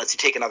that lets you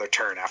take another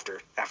turn after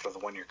the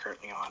one you're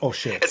currently on. Oh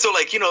shit! And so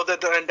like, you know, the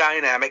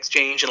dynamics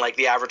change, and like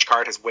the average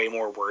card has way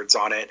more words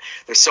on it.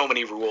 There's so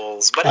many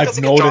rules, but it does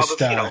a good job of,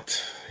 you know,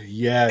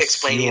 yes,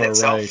 explaining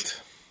itself.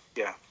 Right.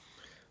 Yeah.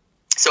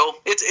 So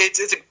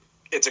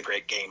it's a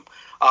great game,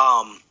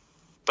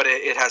 but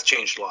it has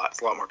changed a lot.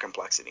 It's a lot more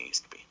complex than it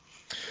used to be.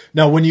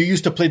 Now, when you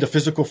used to play the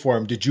physical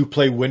form, did you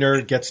play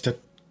winner gets to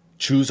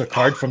choose a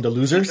card from the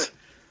losers?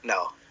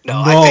 No.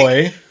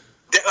 I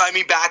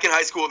mean, back in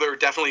high school, there were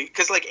definitely,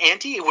 because like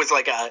ante was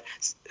like an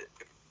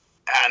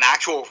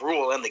actual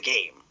rule in the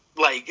game.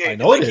 Like,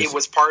 it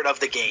was part of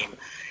the game,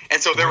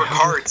 and so there were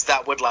cards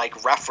that would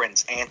like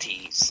reference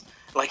antes.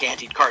 Like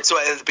ante cards. So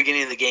at the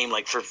beginning of the game,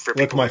 like for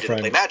people who didn't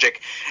play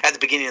Magic, at the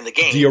beginning of the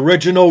game, the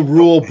original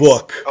rule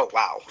book. Oh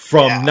wow!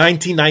 From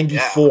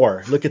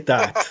 1994. Yeah. Look at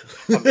that.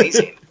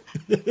 Amazing.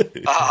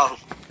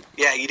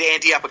 You'd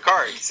ante up a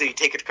card. So you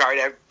take a card.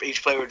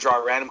 Each player would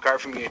draw a random card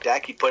from your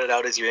deck. You put it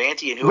out as your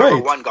ante, and whoever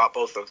won got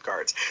both those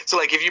cards. So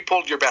like if you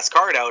pulled your best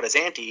card out as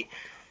ante,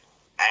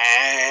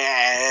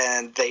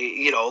 and they,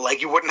 you know,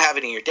 like you wouldn't have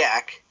it in your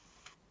deck,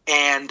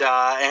 and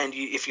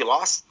if you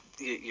lost,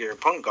 your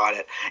opponent got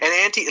it. And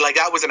ante, like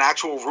that was an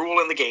actual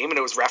rule in the game, and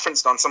it was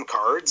referenced on some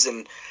cards.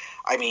 And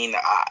I mean,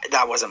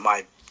 that wasn't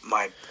my.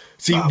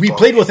 See, we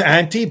played with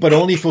ante, but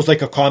only if it was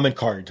like a common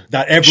card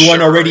that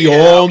everyone already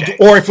owned,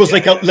 or if it was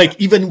like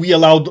even we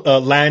allowed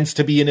lands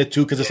to be in it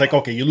too, because it's like,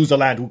 okay, you lose a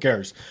land, who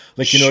cares?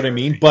 Like, you know what I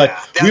mean? But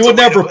we would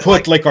never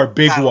put like our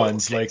big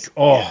ones, like,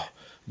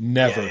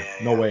 never,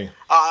 no way.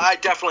 I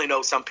definitely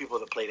know some people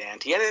that played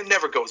ante, and it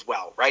never goes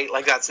well, right?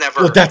 Like that's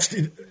never. Well, that's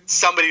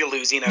somebody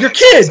losing. Your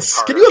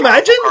kids, can you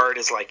imagine? Card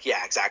is like,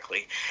 yeah,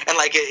 exactly, and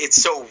like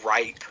it's so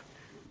ripe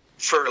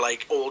for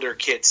like older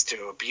kids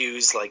to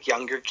abuse like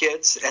younger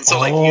kids, and so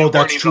like you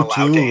weren't even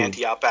allowed to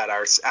ante up at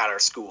our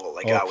school.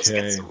 Like that was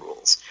against the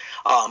rules.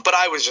 But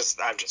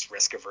I'm just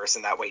risk averse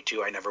in that way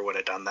too. I never would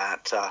have done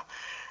that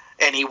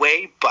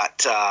anyway.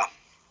 But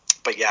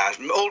yeah,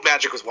 old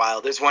Magic was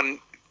wild. There's one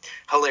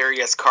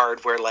hilarious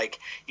card where like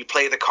you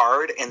play the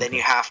card and then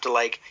you have to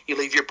like you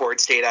leave your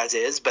board state as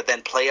is, but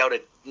then play out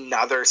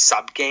another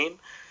sub game.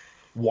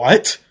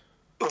 What?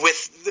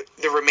 With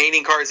the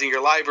remaining cards in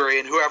your library,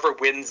 and whoever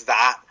wins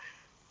that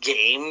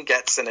game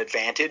gets an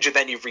advantage, and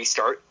then you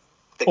restart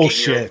the game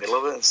shit. in the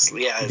middle of it.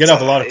 Yeah, you gotta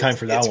have a lot of time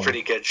for that one. It's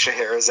pretty good.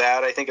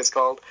 Scheherazade, I think it's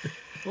called.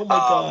 Oh my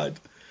god.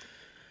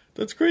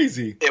 That's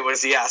crazy. It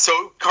was, yeah.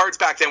 So cards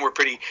back then were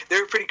pretty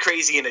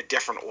crazy in a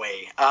different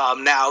way.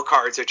 Now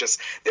cards are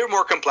they're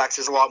more complex.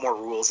 There's a lot more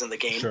rules in the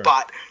game,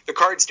 but the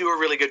cards do a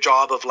really good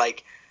job of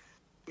like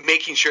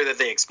making sure that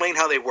they explain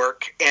how they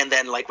work, and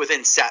then like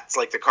within sets,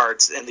 like the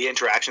cards and the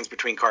interactions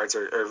between cards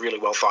are really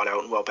well thought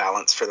out and well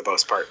balanced for the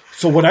most part.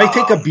 So would I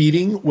take a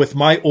beating with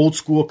my old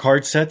school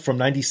card set from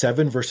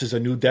 97 versus a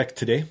new deck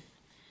today?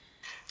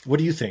 What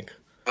do you think?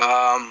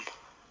 I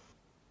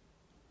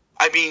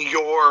mean,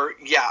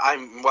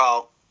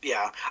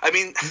 I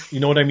mean,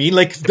 you know what I mean?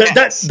 Like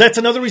that's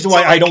another reason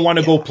why I don't want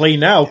to go play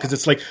now, because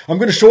it's like I'm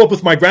going to show up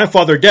with my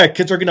grandfather deck.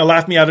 Kids are going to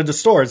laugh me out of the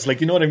stores. Like,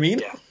 you know what I mean?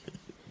 Yeah.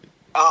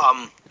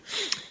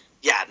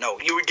 No,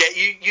 you'd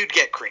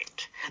get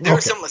creamed. There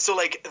were some, so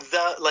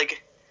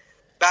like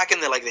back in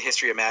the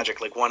history of Magic,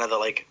 like one of the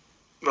like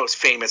most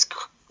famous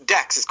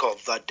decks is called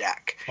the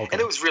deck, and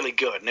it was really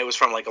good, and it was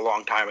from like a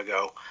long time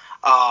ago.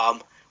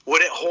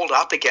 Would it hold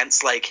up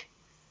against like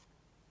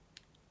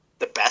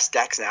the best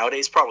decks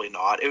nowadays? Probably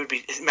not. It would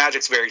be,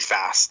 Magic's very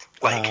fast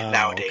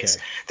nowadays.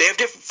 Okay. They have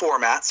different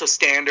formats, so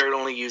standard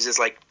only uses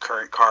like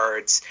current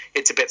cards.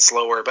 It's a bit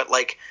slower, but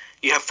like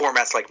you have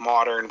formats like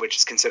Modern, which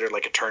is considered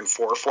like a turn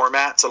 4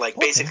 format. So like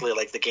basically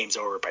like the game's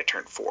over by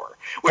turn 4,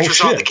 which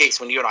was not the case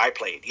when you and I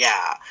played.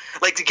 Yeah.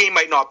 Like the game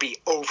might not be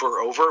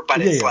over,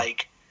 but it's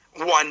like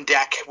one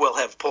deck will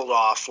have pulled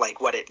off like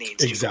what it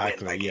needs to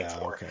win by game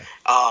 4. Okay.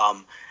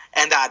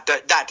 And that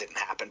didn't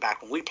happen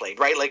back when we played,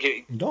 right? Like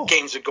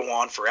games would go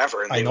on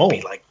forever, and they would be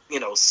like,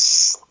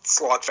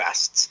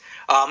 slogfests.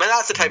 And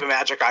that's the type of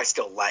Magic I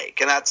still like.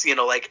 And that's,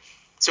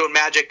 so in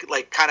Magic,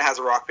 like kind of has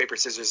a rock, paper,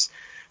 scissors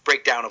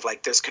breakdown of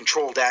like there's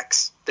control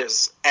decks,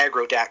 there's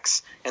aggro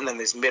decks, and then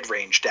there's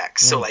mid-range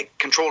decks. So like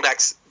control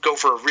decks go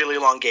for a really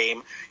long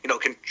game,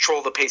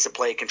 control the pace of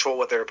play, control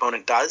what their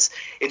opponent does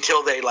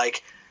until they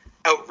like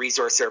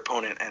out-resource their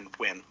opponent and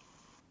win.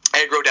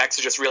 Aggro decks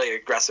are just really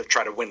aggressive,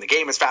 try to win the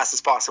game as fast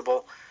as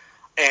possible.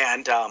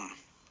 And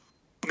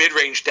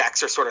mid-range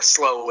decks are sort of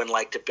slow and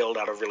like to build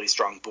out a really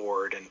strong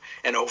board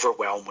and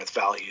overwhelm with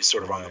values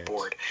sort of on the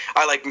board.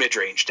 I like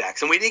mid-range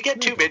decks. And when you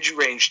get two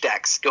mid-range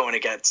decks going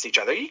against each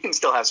other, you can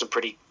still have some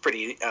pretty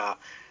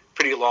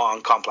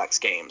long, complex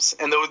games.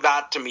 And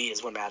that, to me,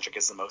 is when Magic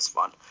is the most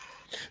fun.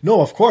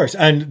 No, of course.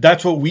 And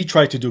that's what we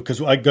try to do, because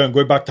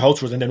going back to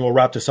house rules, and then we'll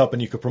wrap this up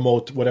and you could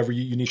promote whatever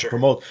you need to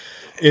promote.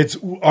 It's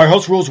our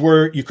house rules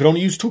were you could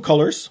only use 2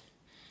 colors.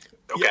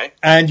 Okay.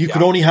 And you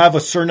could only have a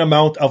certain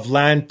amount of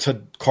land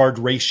to card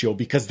ratio,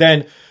 because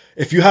then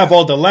if you have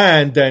all the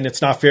land, then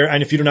it's not fair.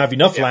 And if you don't have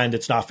enough land,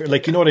 it's not fair.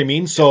 Like, you know what I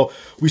mean? So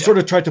we sort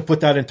of tried to put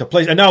that into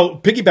place. And now,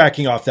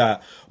 piggybacking off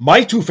that,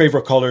 my 2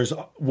 favorite colors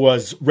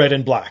was red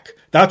and black.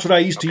 That's what I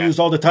used to use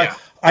all the time. Yeah.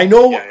 I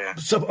know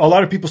a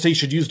lot of people say you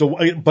should use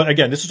but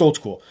again, this is old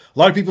school. A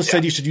lot of people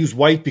said you should use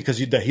white because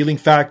the healing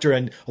factor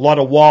and a lot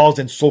of walls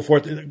and so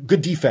forth.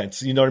 Good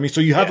defense, you know what I mean? So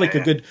you have a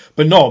good,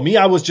 but no, me,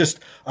 I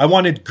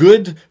wanted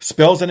good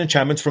spells and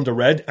enchantments from the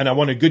red, and I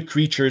wanted good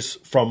creatures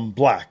from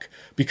black.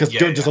 Because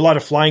there's a lot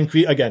of flying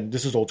again,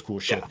 this is old school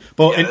shit.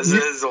 But this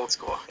is old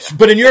school. Yeah.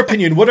 But in your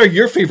opinion, what are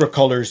your favorite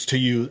colors to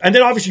use? And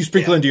then obviously you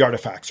sprinkle in the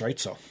artifacts, right?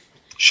 So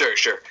Sure.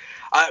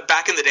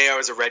 Back in the day, I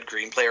was a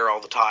red-green player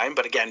all the time,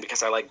 but again,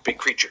 because I like big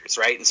creatures,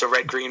 right? And so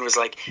red-green was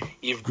like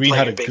green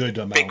had a good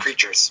amount. Big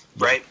creatures,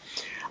 right?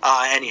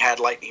 And you had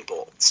lightning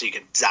bolt, so you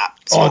could zap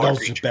that smaller was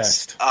creatures. The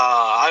best.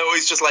 I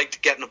always just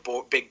liked getting a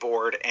big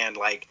board and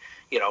like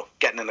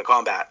getting into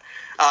combat.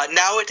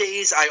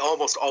 Nowadays, I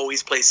almost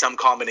always play some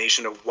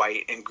combination of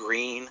white and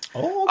green.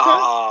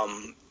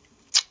 Oh,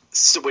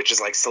 okay. Which is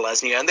like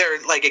Selesnya, and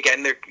they're like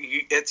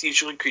it's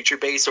usually creature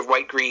based. So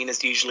white green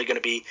is usually going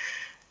to be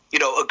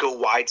a go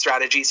wide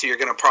strategy, so you're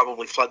going to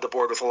probably flood the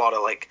board with a lot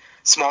of like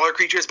smaller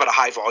creatures, but a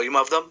high volume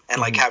of them,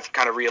 and like have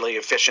kind of really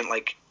efficient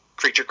like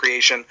creature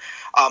creation.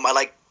 I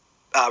like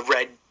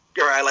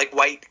I like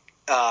white,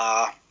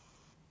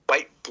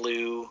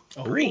 blue,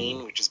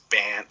 green, which is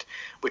Bant,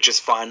 which is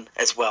fun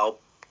as well.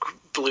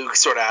 Blue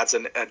sort of adds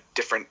a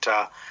different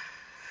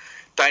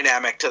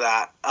dynamic to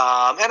that,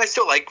 and I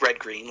still like red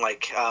green,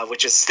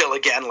 which is still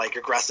again like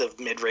aggressive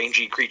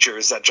mid-rangey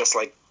creatures that just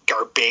like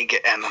are big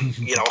and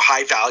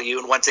high value,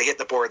 and once they hit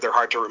the board they're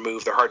hard to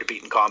remove, they're hard to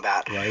beat in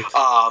combat. Right.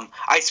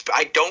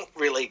 I don't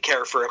really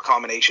care for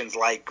combinations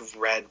like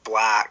red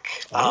black,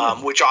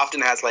 which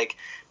often has like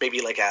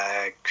maybe like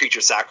a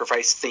creature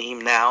sacrifice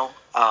theme now,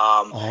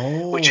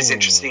 which is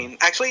interesting.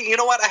 Actually, you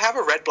know what, I have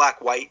a red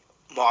black white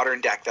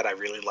modern deck that I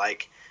really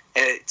like,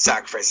 and it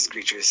sacrifices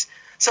creatures.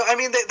 So I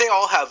mean they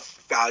all have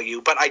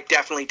value, but I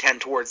definitely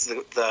tend towards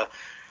the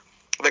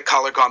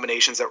color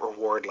combinations that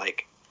reward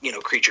like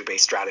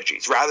creature-based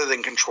strategies, rather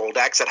than control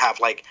decks that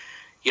have like,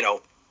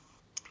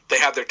 they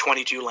have their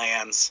 22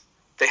 lands,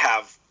 they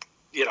have,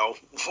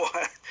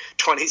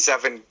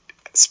 27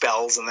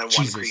 spells and then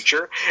one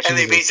creature, and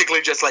they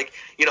basically just like,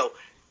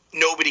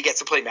 nobody gets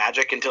to play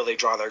Magic until they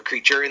draw their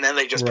creature, and then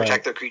they just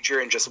protect their creature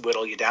and just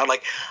whittle you down.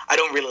 Like, I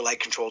don't really like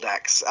control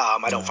decks.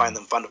 I don't find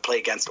them fun to play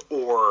against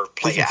or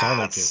play as.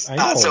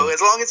 So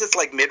as long as it's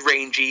like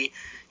mid-rangey,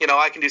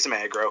 I can do some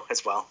aggro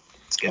as well.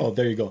 Oh,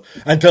 there you go.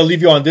 And to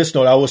leave you on this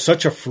note, I was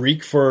such a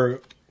freak for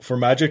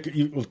Magic,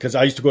 because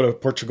I used to go to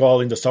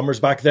Portugal in the summers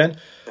back then.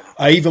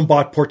 I even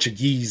bought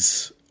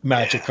Portuguese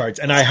Magic cards,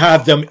 and I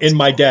have them in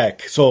my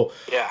deck. So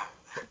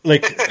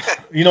Like,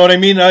 you know what I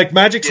mean? Like,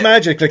 Magic's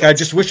magic. Like, I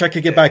just wish I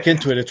could get back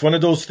into it. It's one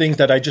of those things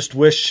that I just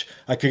wish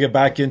I could get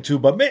back into,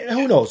 but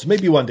who knows?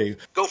 Maybe one day.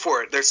 Go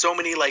for it. There's so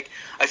many, like,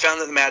 I found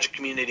that the Magic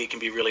community can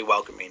be really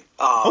welcoming.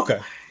 Okay.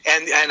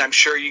 And I'm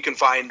sure you can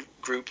find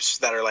groups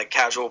that are, like,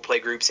 casual play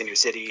groups in your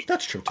city.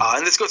 That's true, too.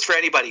 And this goes for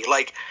anybody.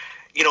 Like,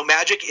 you know,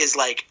 Magic is,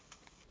 like,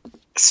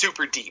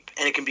 super deep,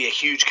 and it can be a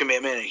huge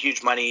commitment, a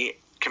huge money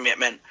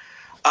commitment.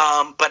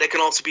 But it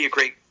can also be a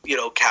great, you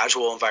know,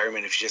 casual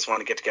environment if you just want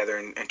to get together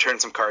and turn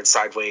some cards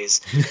sideways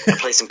and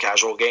play some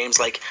casual games.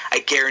 Like, I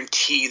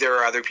guarantee there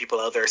are other people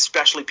out there,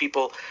 especially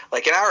people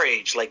like in our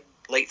age, like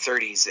late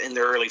 30s, in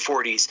their early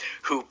 40s,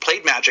 who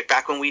played Magic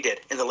back when we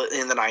did in the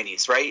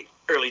 90s, right?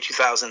 Early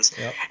 2000s,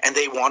 yep. And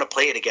they want to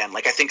play it again.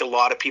 Like, I think a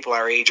lot of people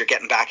our age are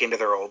getting back into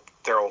their old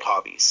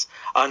hobbies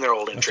and their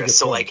old interests.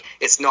 So, like,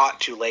 it's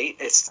not too late.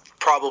 It's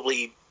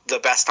probably the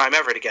best time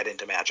ever to get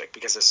into Magic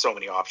because there's so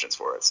many options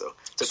for it. So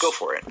go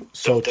for it.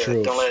 True.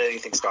 Don't let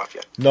anything stop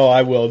you. No,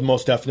 I will,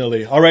 most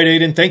definitely. All right,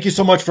 Aidan, thank you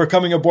so much for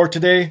coming aboard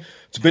today.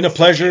 It's been a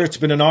pleasure. It's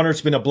been an honor.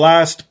 It's been a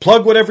blast.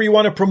 Plug whatever you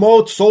want to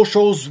promote,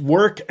 socials,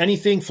 work,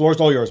 anything.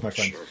 Floor's all yours, my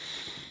friend.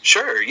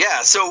 Sure.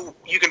 Yeah. So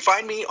you can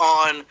find me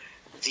on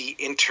the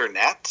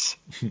internet,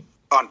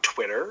 on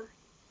Twitter,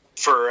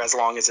 for as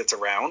long as it's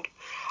around,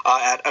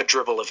 at A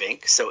Dribble of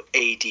Ink. So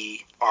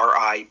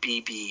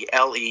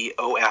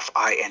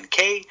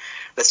ADRIBBLEOFINK.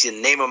 That's the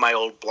name of my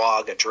old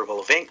blog, A Dribble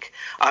of Ink.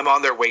 I'm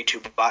on there way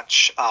too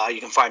much. You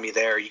can find me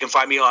there. You can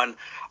find me on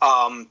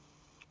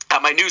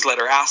at my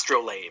newsletter,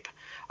 Astrolabe,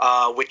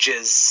 which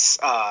is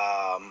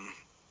a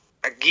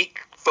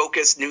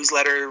geek-focused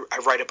newsletter. I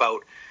write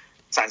about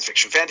science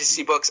fiction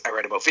fantasy books. I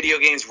write about video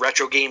games,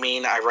 retro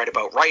gaming. I write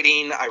about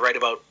writing. I write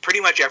about pretty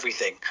much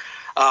everything.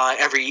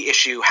 Every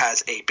issue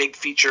has a big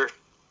feature.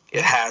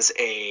 It has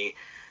a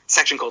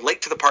section called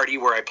Late to the Party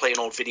where I play an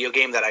old video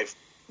game that I've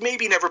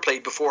maybe never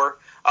played before,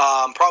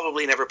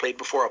 probably never played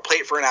before. I'll play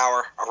it for an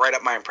hour. I'll write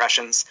up my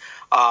impressions,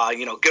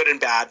 good and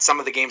bad.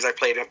 Some of the games I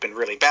played have been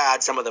really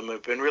bad. Some of them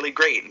have been really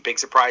great and big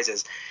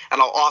surprises.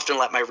 And I'll often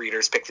let my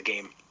readers pick the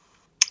game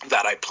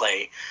that I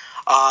play.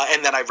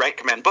 And then I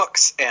recommend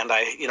books, and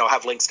I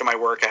have links to my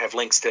work. I have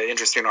links to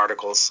interesting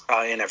articles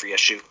in every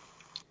issue.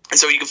 And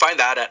so you can find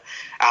that at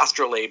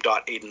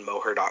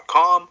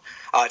astrolabe.aidanmoher.com.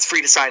 It's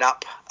free to sign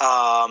up.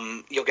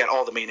 You'll get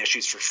all the main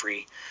issues for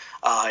free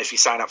if you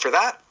sign up for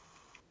that.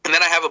 And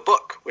then I have a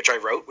book, which I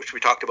wrote, which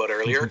we talked about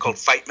earlier, called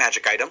Fight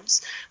Magic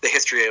Items, The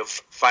History of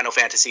Final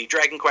Fantasy,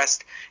 Dragon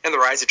Quest, and the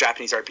Rise of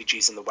Japanese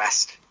RPGs in the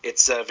West.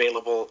 It's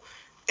available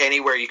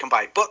anywhere you can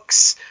buy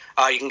books.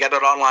 You can get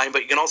it online,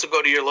 but you can also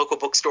go to your local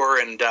bookstore,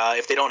 and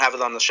if they don't have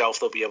it on the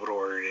shelf, they'll be able to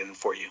order it in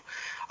for you.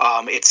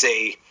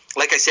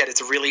 Like I said,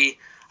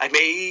 I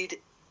made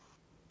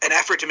an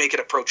effort to make it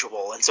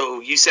approachable. And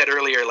so you said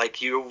earlier, like,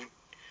 you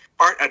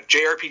aren't a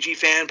JRPG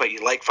fan, but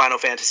you like Final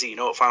Fantasy, you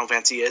know what Final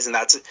Fantasy is, and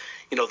that's,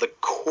 the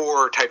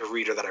core type of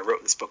reader that I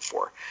wrote this book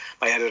for.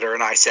 My editor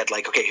and I said,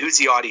 like, okay, who's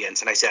the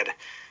audience? And I said,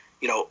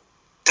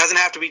 doesn't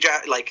have to be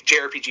like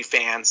JRPG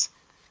fans.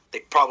 They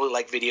probably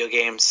like video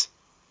games.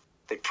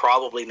 They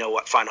probably know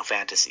what Final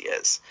Fantasy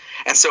is.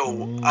 And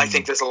so I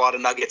think there's a lot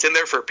of nuggets in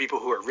there for people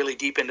who are really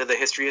deep into the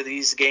history of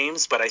these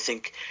games, but I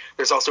think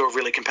there's also a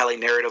really compelling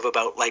narrative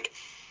about, like,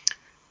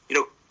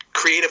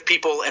 creative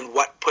people and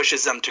what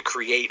pushes them to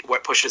create,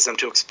 what pushes them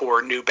to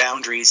explore new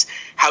boundaries.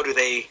 How do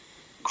they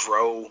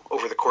grow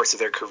over the course of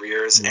their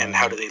careers, and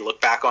how do they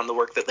look back on the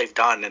work that they've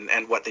done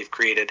and what they've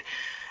created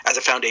as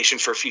a foundation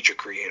for future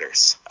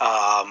creators.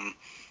 And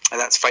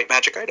that's Fight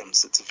Magic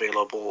Items. It's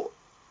available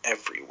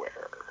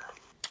everywhere.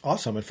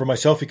 Awesome. And for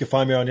myself, you can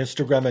find me on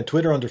Instagram and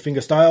Twitter under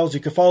Fingerstyles. You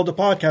can follow the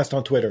podcast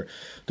on Twitter.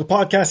 The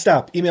Podcast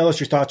App. Email us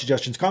your thoughts,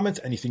 suggestions, comments,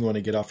 anything you want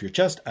to get off your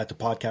chest at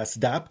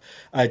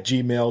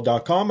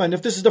thepodcastdapp@gmail.com. And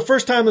if this is the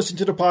first time listening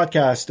to the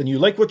podcast and you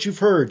like what you've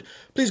heard,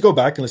 please go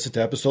back and listen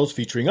to episodes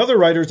featuring other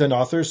writers and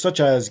authors such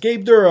as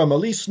Gabe Durham,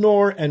 Elise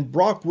Knorr, and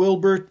Brock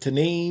Wilbert, to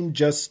name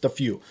just a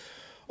few.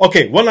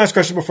 Okay, one last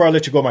question before I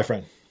let you go, my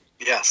friend.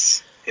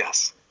 Yes.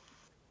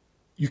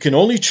 You can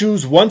only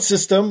choose one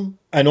system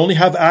and only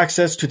have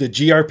access to the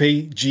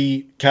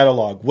JRPG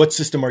catalog. What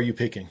system are you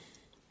picking?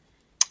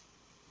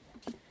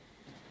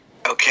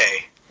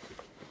 Okay.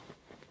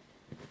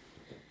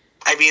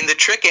 I mean, the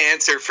trick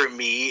answer for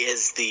me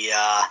is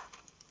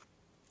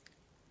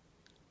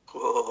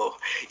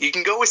you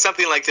can go with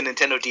something like the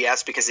Nintendo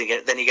DS because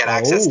then you get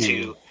access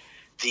to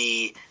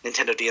the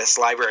Nintendo DS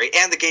library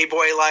and the Game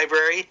Boy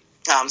library.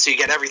 So you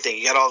get everything.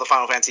 You get all the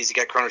Final Fantasies, you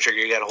get Chrono Trigger,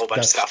 you get a whole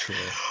bunch of stuff. True.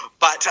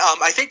 But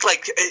I think,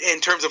 like,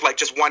 in terms of, like,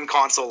 just one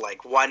console,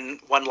 like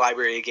one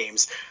library of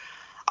games,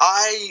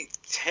 I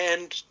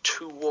tend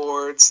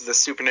towards the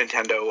Super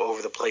Nintendo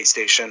over the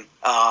PlayStation.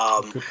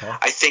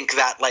 I think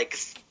that, like,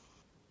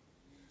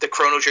 the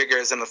Chrono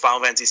Triggers and the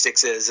Final Fantasy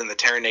 6s and the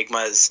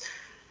Terranigmas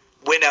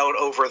win out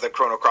over the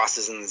Chrono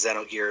Crosses and the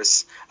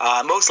Xenogears.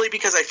 Mostly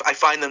because I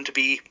find them to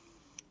be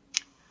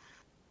a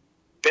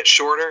bit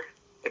shorter.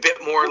 A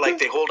bit more like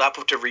they hold up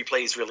to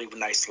replays really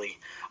nicely.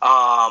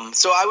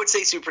 So I would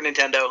say Super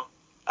Nintendo.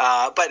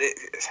 But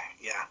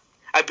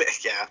I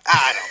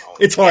don't know.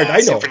 It's hard, I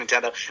know. Super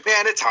Nintendo.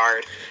 Man, it's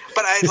hard.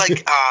 But I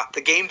like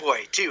the Game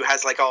Boy, too,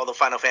 has like all the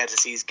Final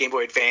Fantasies. Game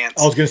Boy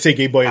Advance. I was going to say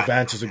Game Boy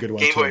Advance is a good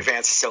one, Game Boy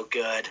Advance is so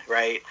good,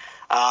 right?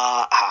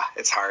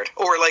 It's hard.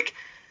 Or like,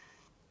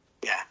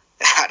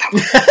 I don't know.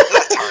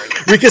 That's hard.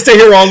 We can stay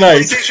here all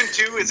night. PlayStation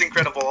 2 is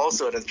incredible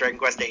also. It has Dragon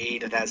Quest VIII.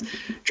 It has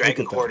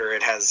Dragon Quarter.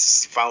 It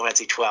has Final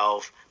Fantasy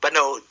 12. But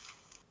no,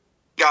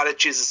 gotta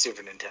choose a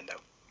Super Nintendo.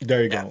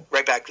 There you go.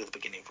 Right back to the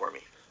beginning for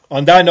me.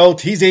 On that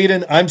note, he's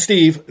Aidan. I'm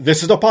Steve.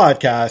 This is the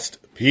podcast.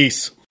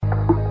 Peace.